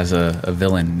Brothers has a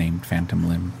villain named Phantom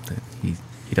Limb. That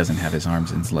he doesn't have his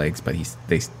arms and his legs, but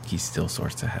he still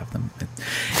sorts to have them.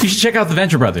 You should check out the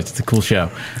Venture Brothers. It's a cool show.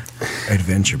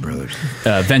 Adventure Brothers.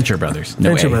 Venture Brothers.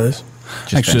 Venture Brothers.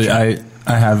 Just Actually, Venture.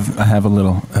 I have a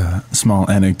little small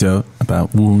anecdote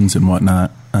about wounds and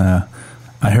whatnot. I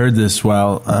heard this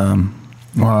while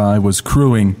I was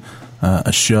crewing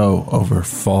a show over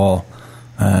fall.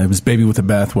 It was Baby with the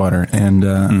Bathwater,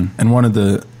 and one of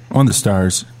the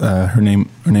stars, her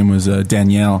name was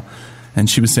Danielle, and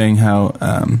she was saying how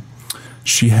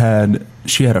she had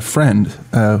a friend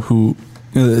who.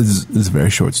 This is a very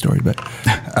short story, but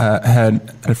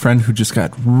had a friend who just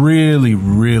got really,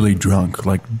 really drunk,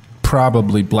 like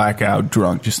probably blackout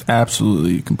drunk, just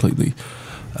absolutely, completely,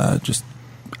 just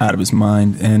out of his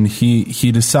mind. And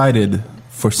he decided,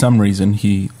 for some reason,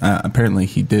 apparently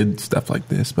he did stuff like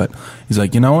this, but he's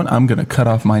like, you know what? I'm going to cut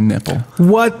off my nipple.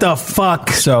 What the fuck?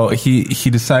 So he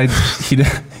decides he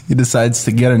decides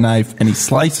to get a knife and he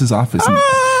slices off his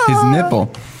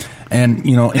nipple. And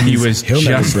he was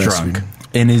just drunk.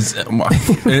 In his,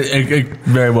 it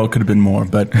very well could have been more,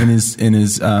 but in his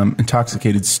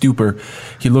intoxicated stupor,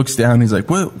 he looks down. He's like,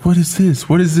 "What is this?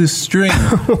 What is this string?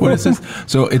 What is this?"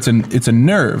 So it's a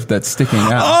nerve that's sticking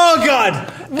out. Oh God!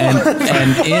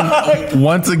 And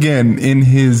once again, in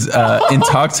his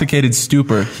intoxicated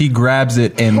stupor, he grabs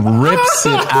it and rips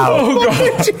it out. Oh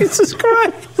God! Jesus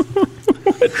Christ!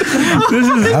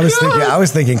 I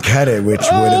was thinking cut it, which would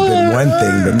have been one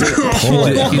thing, but to pull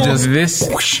it. This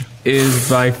is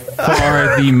by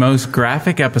far the most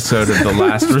graphic episode of The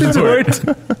Last Resort.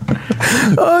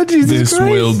 Oh Jesus This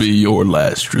Christ. will be your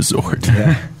last resort.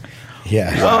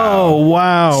 Yeah. Oh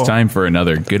wow! It's time for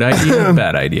another good idea,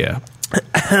 bad idea.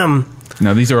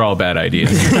 No, these are all bad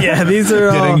ideas. Yeah, these are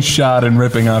all. Getting shot and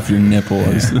ripping off your nipple.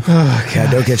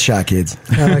 Yeah, don't get shot, kids.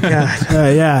 Oh God!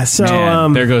 Yeah. So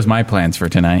Man, there goes my plans for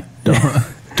tonight.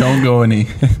 Don't go any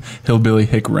hillbilly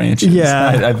hick ranches.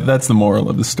 Yeah. That's the moral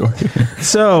of the story.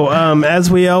 So, as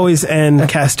we always end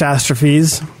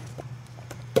Cashtashtrophes,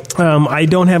 I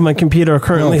don't have my computer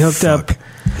currently hooked up.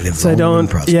 Live So I long don't. and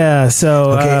prosper. Yeah.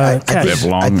 So Okay, I Cash. Live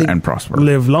long and prosper.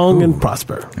 Live long and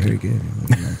prosper. Very good.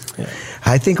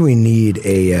 I think we need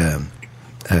a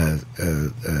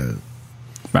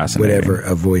Fascinating. whatever,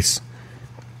 a voice,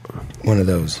 one of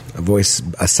those, a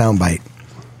soundbite.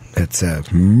 That's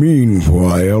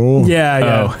meanwhile. Yeah.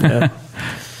 Yeah.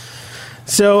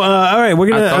 So, all right,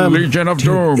 we're At the gonna. Legion of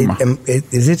Doom.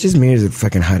 Is it just me or is it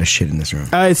fucking hot as shit in this room?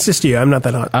 It's just you. I'm not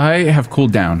that hot. I have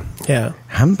cooled down. Yeah.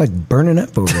 I'm like burning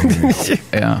up over here.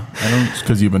 Yeah. It's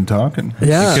because you've been talking.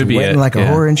 Yeah. It could be Sweating it. like a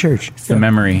whore in church. It's the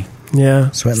memory.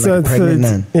 Yeah. Sweating like a pregnant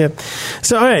nun. Yeah.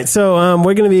 So, all right. So,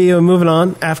 we're going to be moving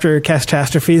on after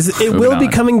Cashtashtrophes. It will be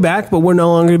coming back, but we're no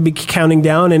longer going to be counting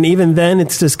down. And even then,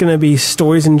 it's just going to be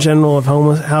stories in general of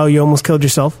how you almost killed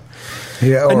yourself.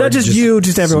 Yeah, And not just you,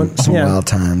 just everyone. Some wild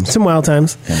times. Some wild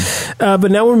times. Yeah. But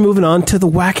now we're moving on to the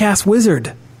Wack-Ass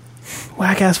Wizard.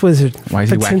 Wack-Ass Wizard. Why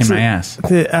is he whacking my ass?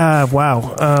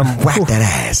 Wow. Whack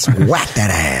that ass. Whack that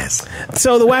ass.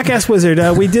 So the Wack-Ass Wizard,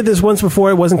 we did this once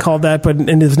before. It wasn't called that, but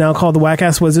it is now called the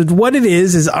Wack-Ass Wizard. What it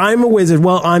is I'm a wizard.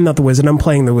 Well, I'm not the wizard. I'm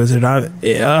playing the wizard.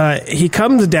 He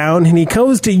comes down and he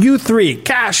goes to you three,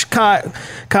 Cash,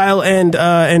 Kyle,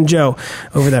 and Joe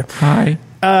over there. Hi.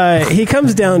 He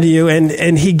comes down to you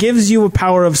and he gives you a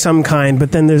power of some kind,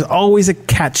 but then there's always a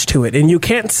catch to it. And you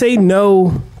can't say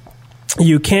no.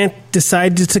 You can't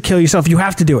decide to kill yourself. You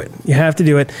have to do it. You have to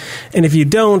do it. And if you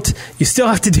don't, you still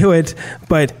have to do it,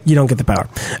 but you don't get the power.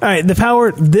 All right, the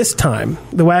power this time,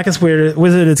 the Wack-Ass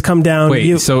Wizard has come down.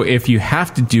 Wait, so if you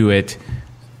have to do it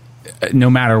no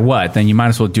matter what, then you might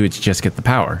as well do it to just get the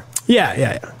power.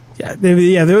 Yeah.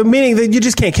 Meaning that you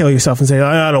just can't kill yourself and say,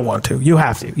 I don't want to. You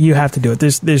have to. You have to do it.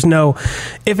 There's no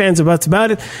ifs, ands, or buts about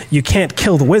it. You can't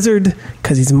kill the wizard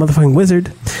because he's a motherfucking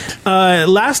wizard.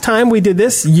 Last time we did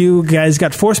this, you guys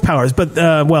got force powers, but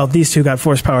these two got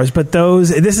force powers. But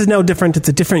this is no different. It's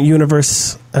a different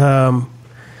universe.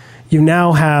 You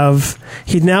now have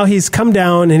he's come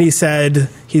down and he's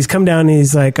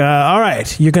like, all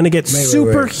right, you're going to get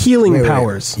super healing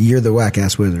powers. You're the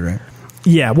Wack-Ass Wizard, right?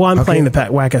 Yeah, well, I'm playing the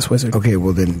Wack-Ass Wizard. Okay,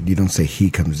 well, then you don't say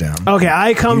he comes down. Okay,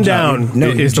 I come down. No,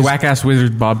 is the Wack-Ass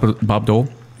Wizard Bob Dole?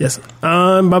 Yes,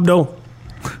 I'm Bob Dole.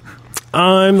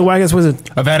 I'm the Wack-Ass Wizard.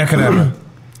 Avada Kedavra.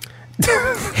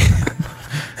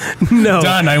 No.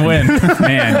 Done, I win.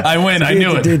 Man, I win. I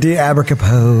knew it.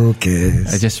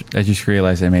 Abracapocus. I just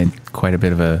realized I made quite a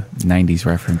bit of a 90s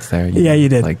reference there. Yeah, you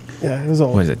did. It was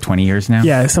old. What is it, 20 years now?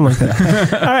 Yeah, something like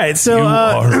that. All right,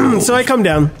 so so I come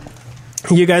down.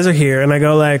 You guys are here, and I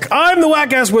go like, I'm the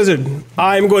Wack-Ass Wizard.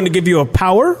 I'm going to give you a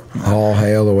power. All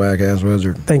hail the Wack-Ass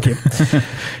Wizard. Thank you.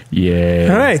 Yeah.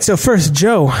 All right, so first,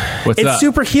 Joe. What's it's up?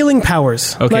 Super healing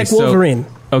powers, like Wolverine.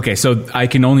 So I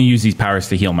can only use these powers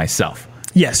to heal myself.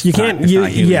 Yes, you can't.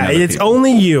 It's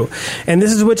only you. And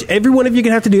this is what every one of you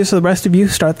can have to do, so the rest of you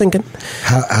start thinking.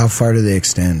 How far do they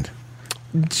extend?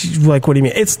 Like, what do you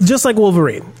mean? It's just like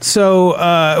Wolverine. So,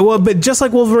 but just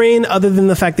like Wolverine, other than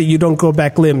the fact that you don't grow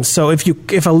back limbs. So if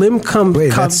a limb comes,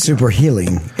 that's super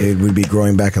healing. It would be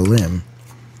growing back a limb.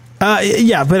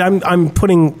 Yeah, but I'm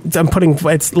putting.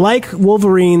 It's like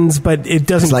Wolverine's, but it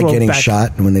doesn't. It's like grow getting back.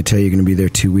 shot, and when they tell you you're going to be there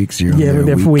 2 weeks, you're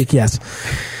there for a week. Yes.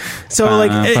 So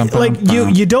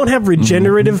you don't have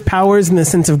regenerative powers in the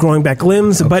sense of growing back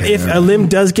limbs, but if a limb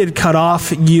does get cut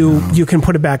off, you can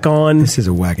put it back on. This is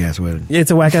a Wack-Ass Wizard.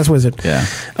 It's a Wack-Ass Wizard.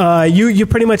 Yeah. You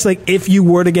pretty much like if you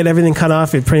were to get everything cut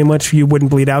off, it pretty much you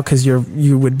wouldn't bleed out because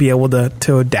you would be able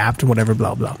to adapt and whatever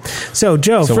blah blah. So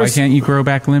Joe, why can't you grow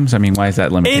back limbs? I mean, why is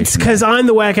that limitation? It's because I'm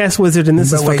the Wack-Ass Wizard and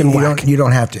this is fucking whack. You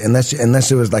don't have to unless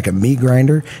it was like a meat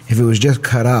grinder. If it was just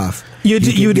cut off. You'd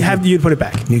put it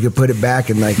back. You could put it back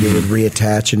and it would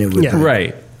reattach and it would. Yeah.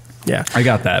 Right. Yeah. I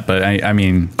got that, but I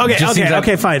mean. Okay,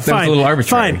 fine. That's a little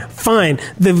arbitrary. Fine.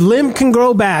 The limb can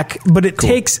grow back, but it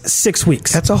takes 6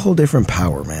 weeks. That's a whole different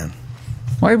power, man.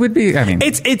 Why would be? I mean,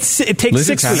 it takes 6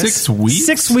 weeks. 6 weeks?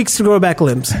 6 weeks to grow back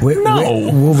limbs.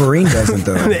 Wolverine doesn't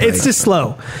though. It's just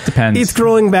slow. Depends. It's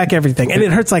growing back everything, and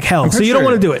it hurts like hell. So you don't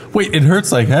want to do it. Wait, it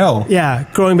hurts like hell. Yeah,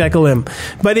 growing back a limb.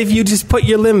 But if you just put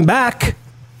your limb back,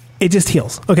 it just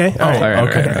heals. Okay. All right.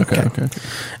 Okay. All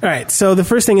right. So the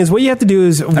first thing is what you have to do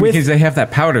is because they have that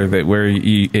powder where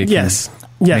it yes.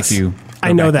 Make you.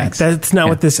 I know that. That's not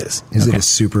what this is. Is it a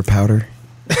super powder?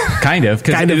 Kind of,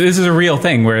 because this is a real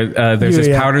thing where there's this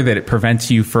powder that it prevents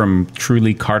you from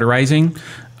truly cauterizing.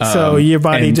 So your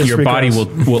body body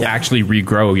will actually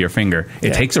regrow your finger.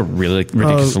 It takes a really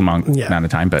ridiculous amount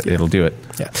of time, but it'll do it.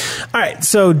 Yeah. All right.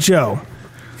 So Joe,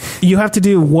 you have to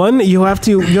do one. You have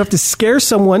to scare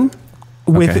someone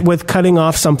with cutting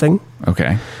off something.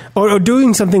 Okay. Or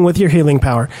doing something with your healing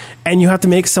power, and you have to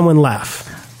make someone laugh.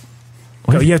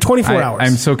 You have 24 hours.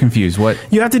 I'm so confused. What?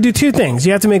 You have to do two things.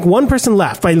 You have to make one person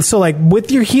laugh.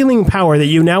 With your healing power that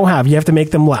you now have, you have to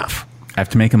make them laugh. I have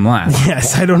to make them laugh.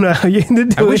 Yes, I don't know how you do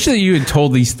it. I wish that you had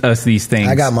told us these things.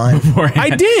 I got mine. Beforehand.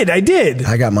 I did.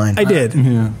 I got mine. I did.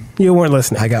 Yeah. You weren't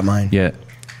listening. I got mine. Yeah.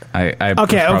 Fine.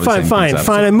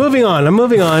 I'm moving on.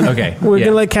 Okay. We're going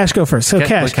to let Cash go first. So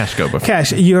Let Cash go before.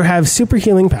 Cash, you have super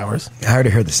healing powers. I already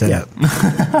heard the setup.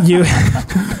 You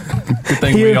Good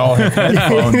thing we all have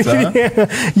headphones, huh?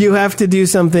 Yeah, you have to do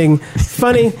something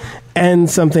funny and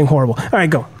something horrible. All right,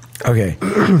 go. Okay.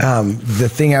 The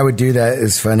thing I would do that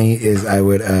is funny is I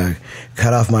would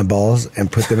cut off my balls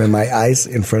and put them in my eyes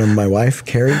in front of my wife,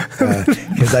 Carrie,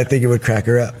 because I think it would crack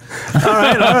her up. All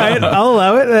right. I'll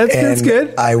allow it. That's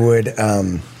good. I would,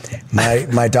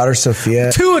 my daughter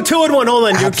Sophia. Two and one. Hold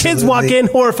on. Your kids walk in,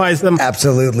 horrifies them.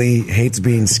 Absolutely hates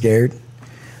being scared.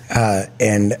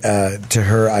 And to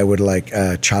her, I would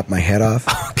chop my head off.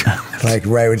 Oh, God. Like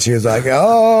right when she was like,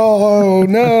 "Oh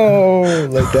no,"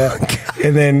 like that,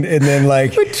 and then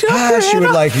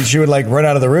she would run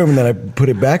out of the room, and then I put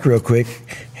it back real quick,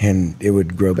 and it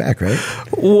would grow back. Right?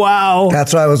 Wow.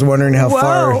 That's why I was wondering how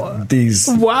far these.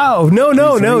 Wow.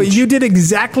 No. You did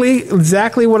exactly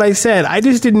what I said. I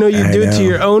just didn't know you'd do it to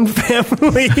your own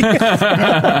family.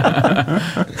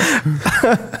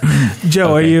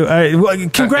 Joe, okay. well,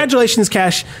 congratulations,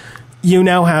 Cash. You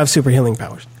now have super healing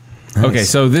powers. Nice. Okay,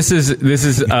 so this is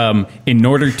in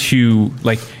order to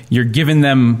you're giving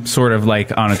them sort of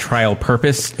on a trial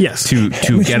purpose, yes, to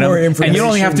get them, and you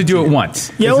only have to do it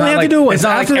once. You only have to do it once. It's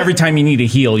not like every time you need to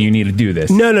heal, you need to do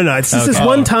this. No. This is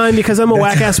one time because I'm a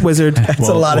Wack-Ass Wizard. That's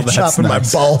a lot of chopping my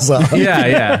balls off.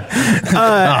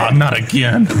 Yeah. Not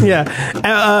again.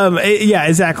 Yeah,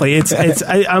 exactly.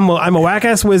 I'm a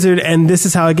Wack-Ass Wizard, and this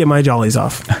is how I get my jollies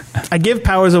off. I give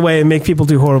powers away and make people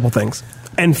do horrible things.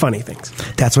 And funny things.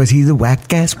 That's why he's a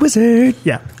Wack-Ass Wizard.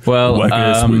 Yeah. Well,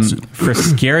 for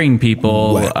scaring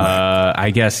people,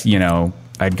 I guess,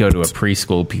 I'd go to a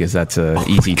preschool because that's an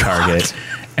easy target.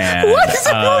 And, what is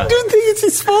everyone doing things?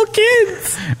 It's small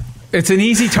kids. It's an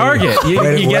easy target. You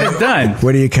get it done.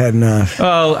 What are you cutting off?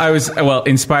 Well, I was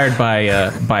inspired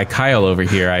by Kyle over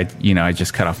here. I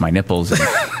just cut off my nipples,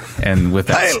 and with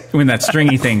that when that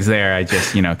stringy thing's there, I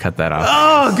just cut that off.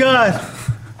 Oh God!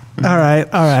 All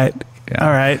right. Yeah.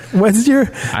 All right. What's your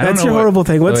horrible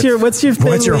thing? What's your thing?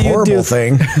 What's your horrible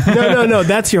thing? No.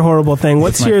 That's your horrible thing.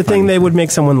 What's your thing that would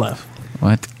make someone laugh?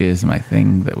 What is my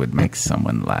thing that would make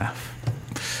someone laugh?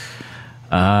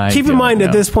 Keep in mind,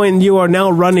 at this point, you are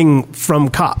now running from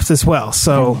cops as well.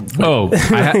 So,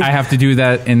 I have to do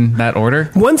that in that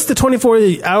order. Once the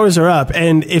 24 hours are up,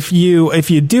 and if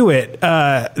you do it,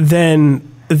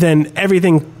 then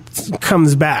everything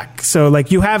comes back. So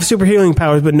you have super healing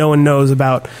powers, but no one knows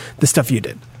about the stuff you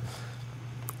did.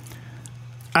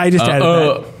 I just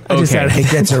added that. It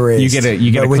gets erased. You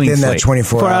get a clean within slate. that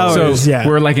 24 hours. So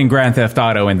we're like in Grand Theft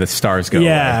Auto and the stars go away.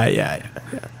 Yeah.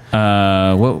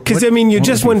 Because you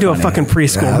just went to a fucking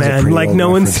preschool, man. No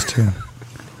one's.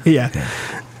 Yeah.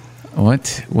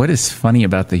 What is funny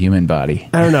about the human body?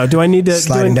 I don't know. Do I need to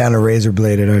sliding down a razor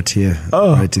blade at RTF?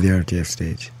 Right to the RTF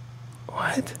stage.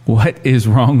 What is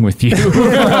wrong with you?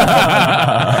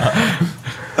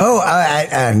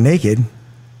 Naked.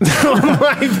 Oh,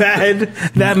 my bad.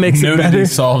 That makes it better. Nudity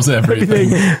solves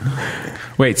everything.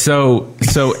 Wait, so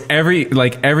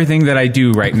everything that I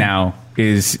do right now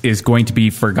is going to be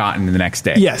forgotten the next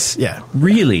day? Yes. Yeah.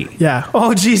 Really? Yeah.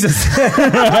 Oh, Jesus. He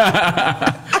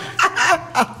got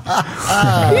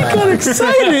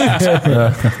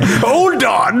excited. Hold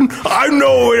on. I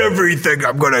know everything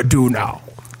I'm going to do now.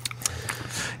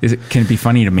 Can it be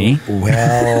funny to me? Well,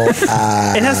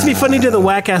 it has to be funny to the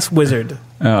Wack-Ass Wizard.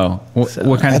 Oh,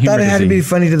 what kind of humor? I thought it had to be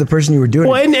funny to the person you were doing.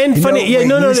 Well, and funny. You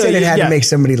said it had to make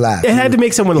somebody laugh. It had to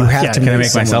make someone laugh. Can I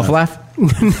make myself laugh?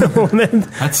 No,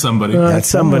 that's somebody. That's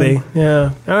somebody.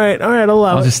 Yeah. All right.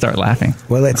 I'll just start laughing.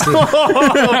 Well, let's see.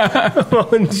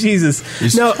 Oh, Jesus.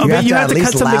 No, but you have to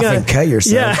cut something out. And cut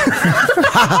yourself.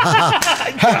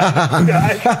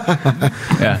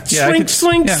 Yeah.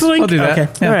 Slink. I'll do that.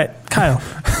 Okay. All right, Kyle.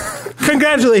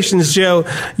 Congratulations, Joe.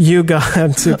 You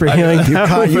got super healing.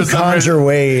 You conned your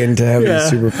way into having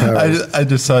superpowers. I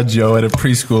just saw Joe at a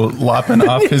preschool lopping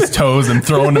off his toes and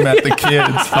throwing them at the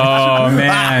kids. Oh,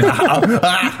 man.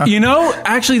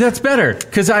 Actually, that's better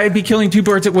because I'd be killing two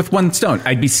birds with one stone.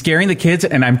 I'd be scaring the kids,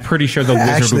 and I'm pretty sure the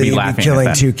wizard would be laughing killing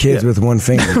at two kids with one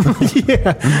finger.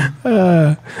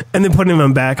 And then putting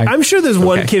them back. I'm sure there's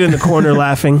one kid in the corner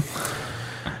laughing.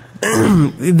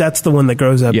 That's the one that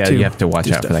grows up. Yeah, you have to watch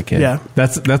out for that kid. Yeah,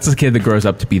 that's the kid that grows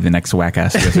up to be the next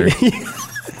Wack-Ass Wizard.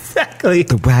 Exactly,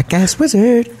 the Wack-Ass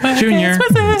Wizard, Junior. All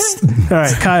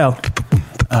right, Kyle.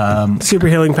 Super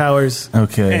healing powers.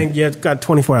 Okay, and you've got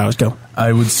 24 hours. Go.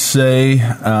 I would say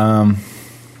a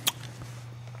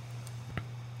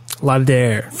lot of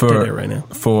dare right now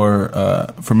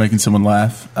for making someone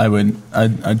laugh.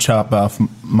 I'd chop off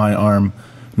my arm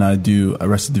and I do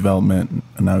Arrested Development,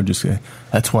 and I would just say,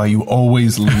 "That's why you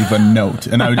always leave a note."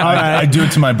 And I do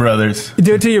it to my brothers.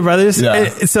 Do it to your brothers. Yeah.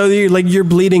 So you're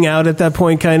bleeding out at that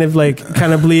point, kind of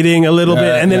bleeding a little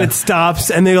bit, and then it stops,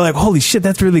 and they're like, "Holy shit,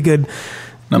 that's really good,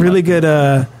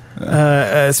 good."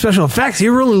 Special effects.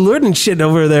 You're really learning shit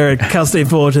over there at Cal State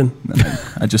Fullerton.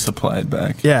 I just apply it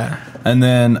back. Yeah. And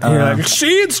then you're like,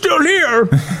 see, it's still here.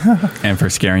 And for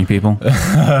scaring people.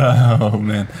 Oh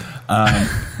man,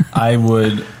 I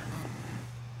would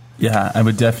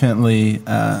definitely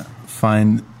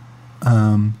find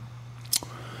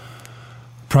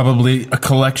probably a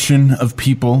collection of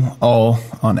people all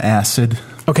on acid.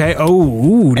 Okay. Oh,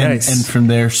 ooh, nice. And from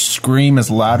there, scream as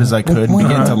loud as I could,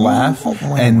 begin to laugh,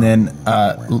 and then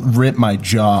rip my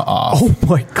jaw off. Oh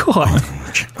my god!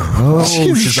 Oh,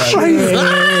 shit!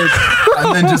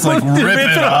 And then just like rip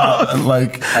it off.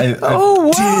 Like,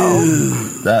 wow!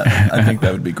 I think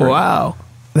that would be great. Wow,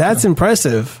 that's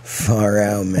impressive. Far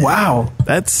out, man. Wow,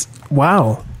 that's wow.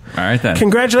 All right then.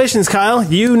 Congratulations, Kyle.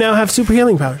 You now have super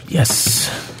healing powers. Yes.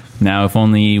 Now, if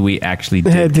only we actually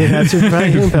did. Did have super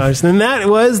healing powers. And that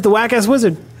was the Wack-Ass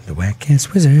Wizard. The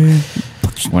Wack-Ass Wizard.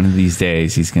 One of these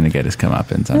days, he's going to get his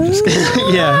comeuppance. I'm just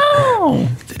kidding. Yeah.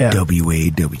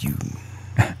 W-A-W.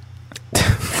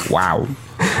 Wow.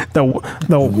 The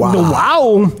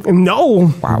wow.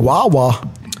 No. Wow.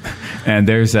 And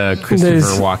there's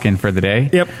Christopher Walken for the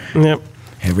day. Yep.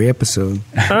 Every episode.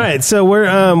 All right, so we're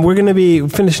going to be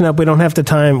finishing up. We don't have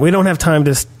time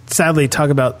to sadly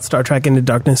talk about Star Trek Into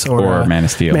Darkness or Man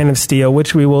of Steel. Man of Steel,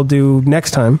 which we will do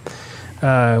next time.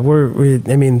 A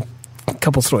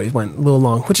couple stories went a little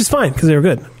long, which is fine because they were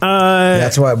good.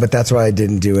 That's why I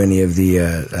didn't do any of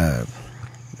the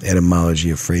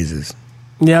etymology of phrases.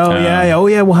 Yeah.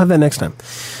 We'll have that next time.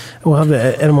 We'll have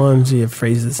the etymology of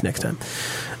phrases next time.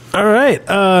 All right,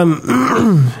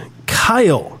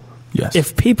 Kyle. Yes.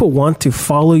 If people want to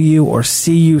follow you or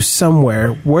see you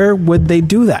somewhere, where would they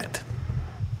do that?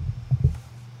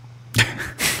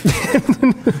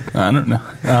 I don't know.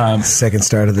 Second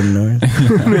start of the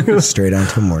north. Straight on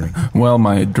till morning. Well,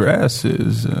 my address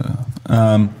is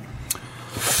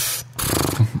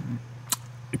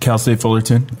Cal State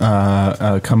Fullerton.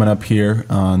 Coming up here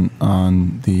on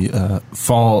the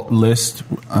fall list,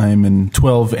 I'm in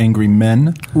 12 Angry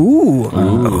Men. Ooh.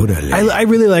 I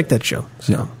really like that show.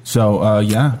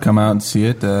 So come out and see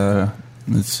it.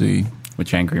 Let's see.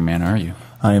 Which angry man are you?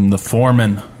 I am the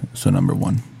foreman, so number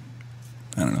 1.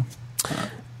 I don't know.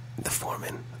 The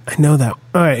foreman. I know that.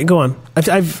 All right, go on.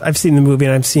 I've seen the movie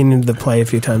and I've seen the play a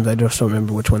few times. I just don't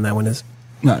remember which one that one is.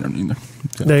 No, I don't either.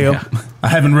 There you go. I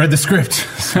haven't read the script.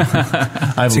 So I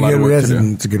have a lot of work to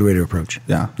do. It's a good way to approach it.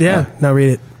 Yeah. Now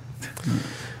read it.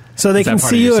 So they can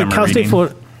see you at Cal State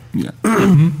Fullerton. Yeah.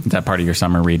 Is that part of your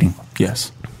summer reading?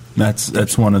 Yes.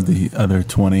 That's one of the other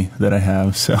 20 that I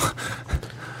have. So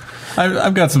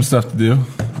I've got some stuff to do.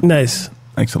 Nice.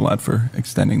 Thanks a lot for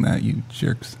extending that, you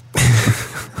jerks.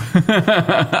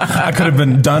 I could have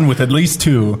been done with at least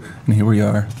 2, and here we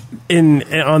are.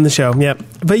 On the show, yep.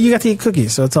 But you got to eat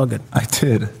cookies, so it's all good. I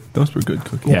did. Those were good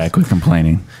cookies. Yeah, quit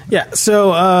complaining. Yeah,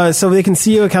 so they can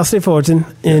see you at Cal State Fullerton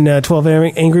in 12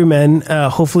 Angry Men.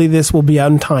 Hopefully this will be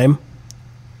out in time.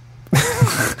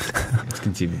 It's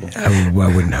conceivable. I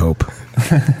wouldn't hope.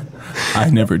 I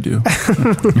never do.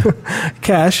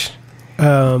 Cash,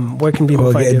 where can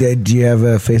people find you? Do you have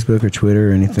a Facebook or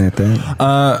Twitter or anything like that?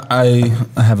 I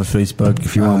have a Facebook.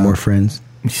 If you want more friends.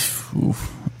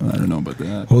 Oof, I don't know about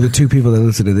that. Well, the 2 people that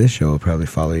listen to this show will probably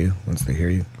follow you once they hear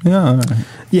you. Yeah, all right.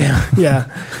 Yeah.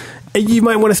 You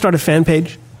might want to start a fan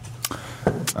page.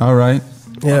 All right.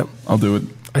 Yeah. I'll do it.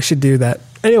 I should do that.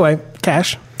 Anyway,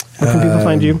 Cash, where can people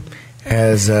find you?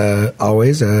 As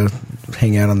always,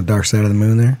 hang out on the dark side of the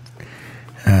moon there.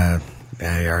 I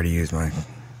already used my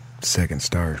second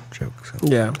star joke. So.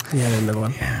 Yeah, another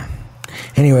one. Yeah.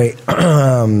 Anyway,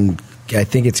 I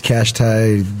think it's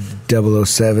Cashtashtrophes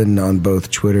 007 on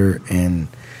both Twitter and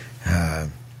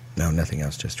nothing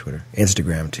else, just Twitter.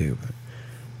 Instagram too, but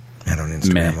I don't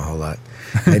Instagram a whole lot.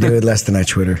 I do it less than I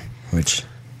Twitter, which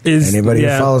anybody who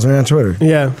follows me on Twitter.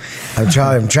 Yeah, I'm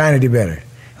trying to do better.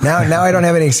 Now I don't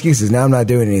have any excuses. Now I'm not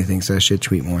doing anything, so I should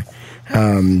tweet more.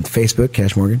 Facebook,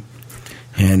 Cash Morgan.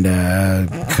 And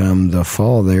come the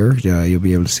fall there, you'll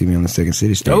be able to see me on the Second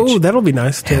City stage. Oh, that'll be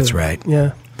nice too. That's right.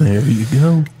 Yeah. There you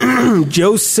go.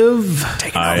 Joseph.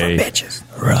 Taking all the bitches.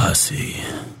 Rossi.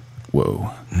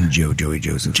 Whoa. Joey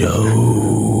Joseph.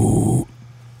 Joe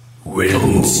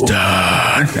Winston.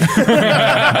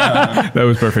 That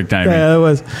was perfect timing. Yeah, that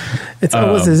was. It's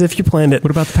almost as if you planned it.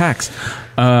 What about the PAX?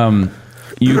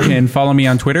 You can follow me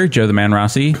on Twitter, Joe the Man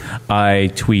Rossi.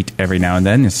 I tweet every now and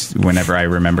then, whenever I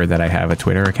remember that I have a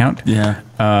Twitter account. Yeah.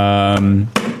 That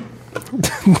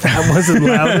wasn't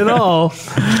loud at all.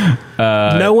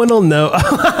 No one will know.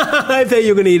 I thought you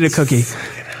were going to eat a cookie.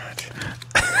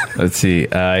 Let's see.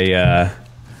 I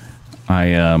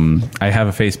have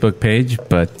a Facebook page,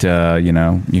 but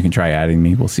you can try adding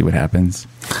me. We'll see what happens.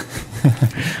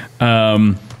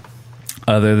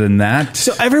 Other than that,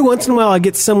 so every once in a while, I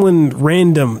get someone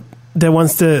random that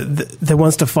wants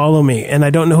to follow me, and I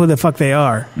don't know who the fuck they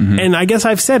are. Mm-hmm. And I guess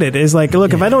I've said it is like,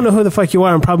 look, if I don't know who the fuck you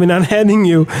are, I'm probably not adding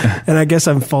you, and I guess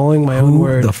I'm following my own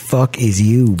word. Who the fuck is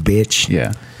you, bitch?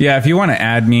 Yeah. If you want to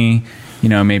add me,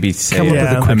 maybe say come up with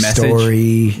a quick message.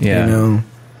 Story.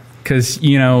 Because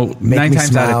make 9 times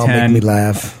smile, out of 10, make me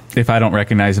laugh. If I don't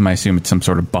recognize them, I assume it's some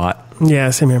sort of bot.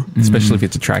 Yeah, same here. Especially if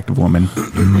it's an attractive woman.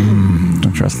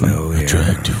 Don't trust them. No,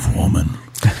 attractive woman.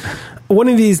 One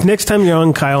of these, next time you're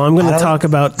on, Kyle, I'm going to talk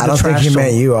about the I don't think he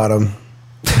meant you, Autumn.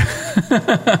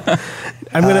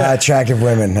 I'm going to... attractive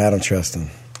women, I don't trust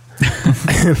them.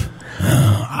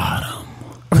 Autumn.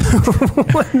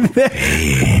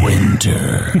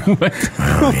 Winter.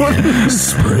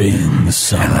 Spring,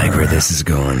 summer. I like where this is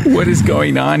going. What is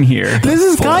going on here? This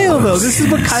is Kyle, though. This is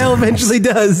what Kyle eventually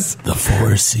does. The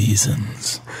 4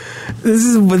 seasons. This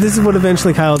is what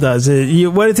eventually Kyle does.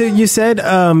 You said?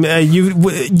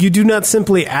 You do not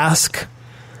simply ask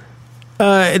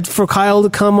for Kyle to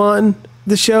come on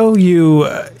the show.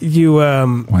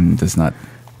 One does not.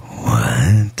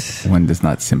 What? One does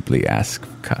not simply ask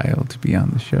Kyle to be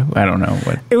on the show. I don't know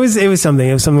what. It was something.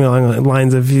 It was something along the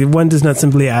lines of one does not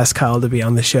simply ask Kyle to be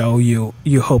on the show.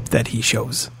 You hope that he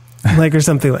shows, or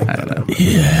something like that. I don't know.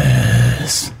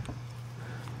 Yes.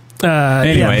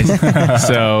 Anyways,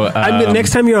 so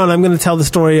next time you're on, I'm going to tell the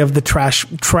story of the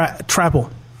trapple.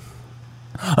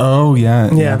 Oh yeah.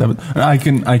 I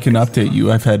can update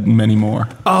you. I've had many more.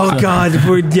 Oh God,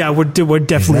 we're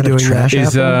definitely doing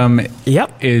that.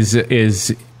 Yep.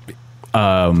 Is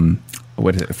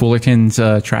what is it? Fullerton's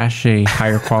trash a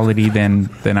higher quality than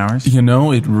ours?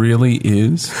 It really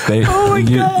is. They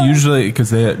God. Usually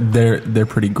because they're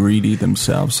pretty greedy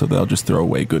themselves, so they'll just throw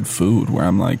away good food. Where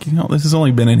I'm like, this has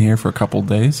only been in here for a couple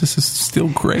days. This is still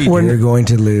great. You're going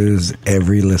to lose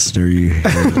every listener you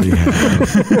have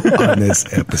on this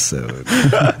episode.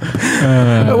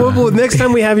 Well, next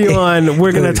time we have you on,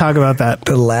 we're going to talk about that.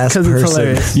 The last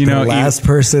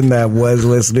person that was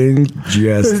listening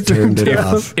just turned it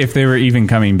off. If they were even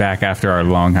coming back after our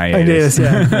long hiatus.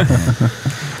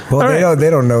 Well, they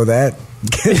don't know that.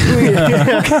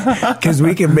 Because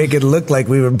we can make it look like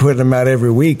we've been putting them out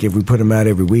every week if we put them out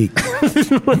every week.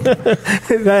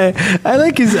 I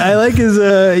like his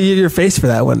your face for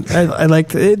that one. I like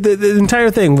the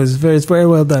entire thing was very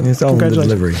well done. It's all in the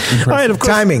delivery. All right, of course.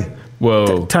 Timing.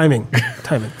 Whoa. Timing.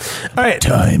 All right.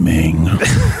 Timing.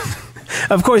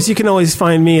 Of course, you can always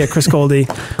find me at Chris Goldie.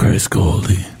 Chris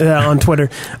Goldie. On Twitter.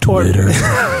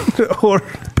 Or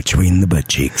Between the Butt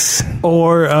Cheeks.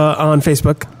 Or on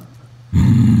Facebook.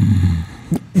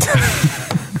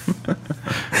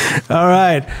 All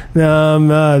right.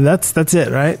 That's it,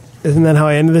 right? Isn't that how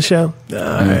I ended the show? All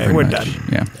right, we're done.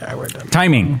 Yeah. All right, we're done.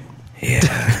 Timing. Yeah.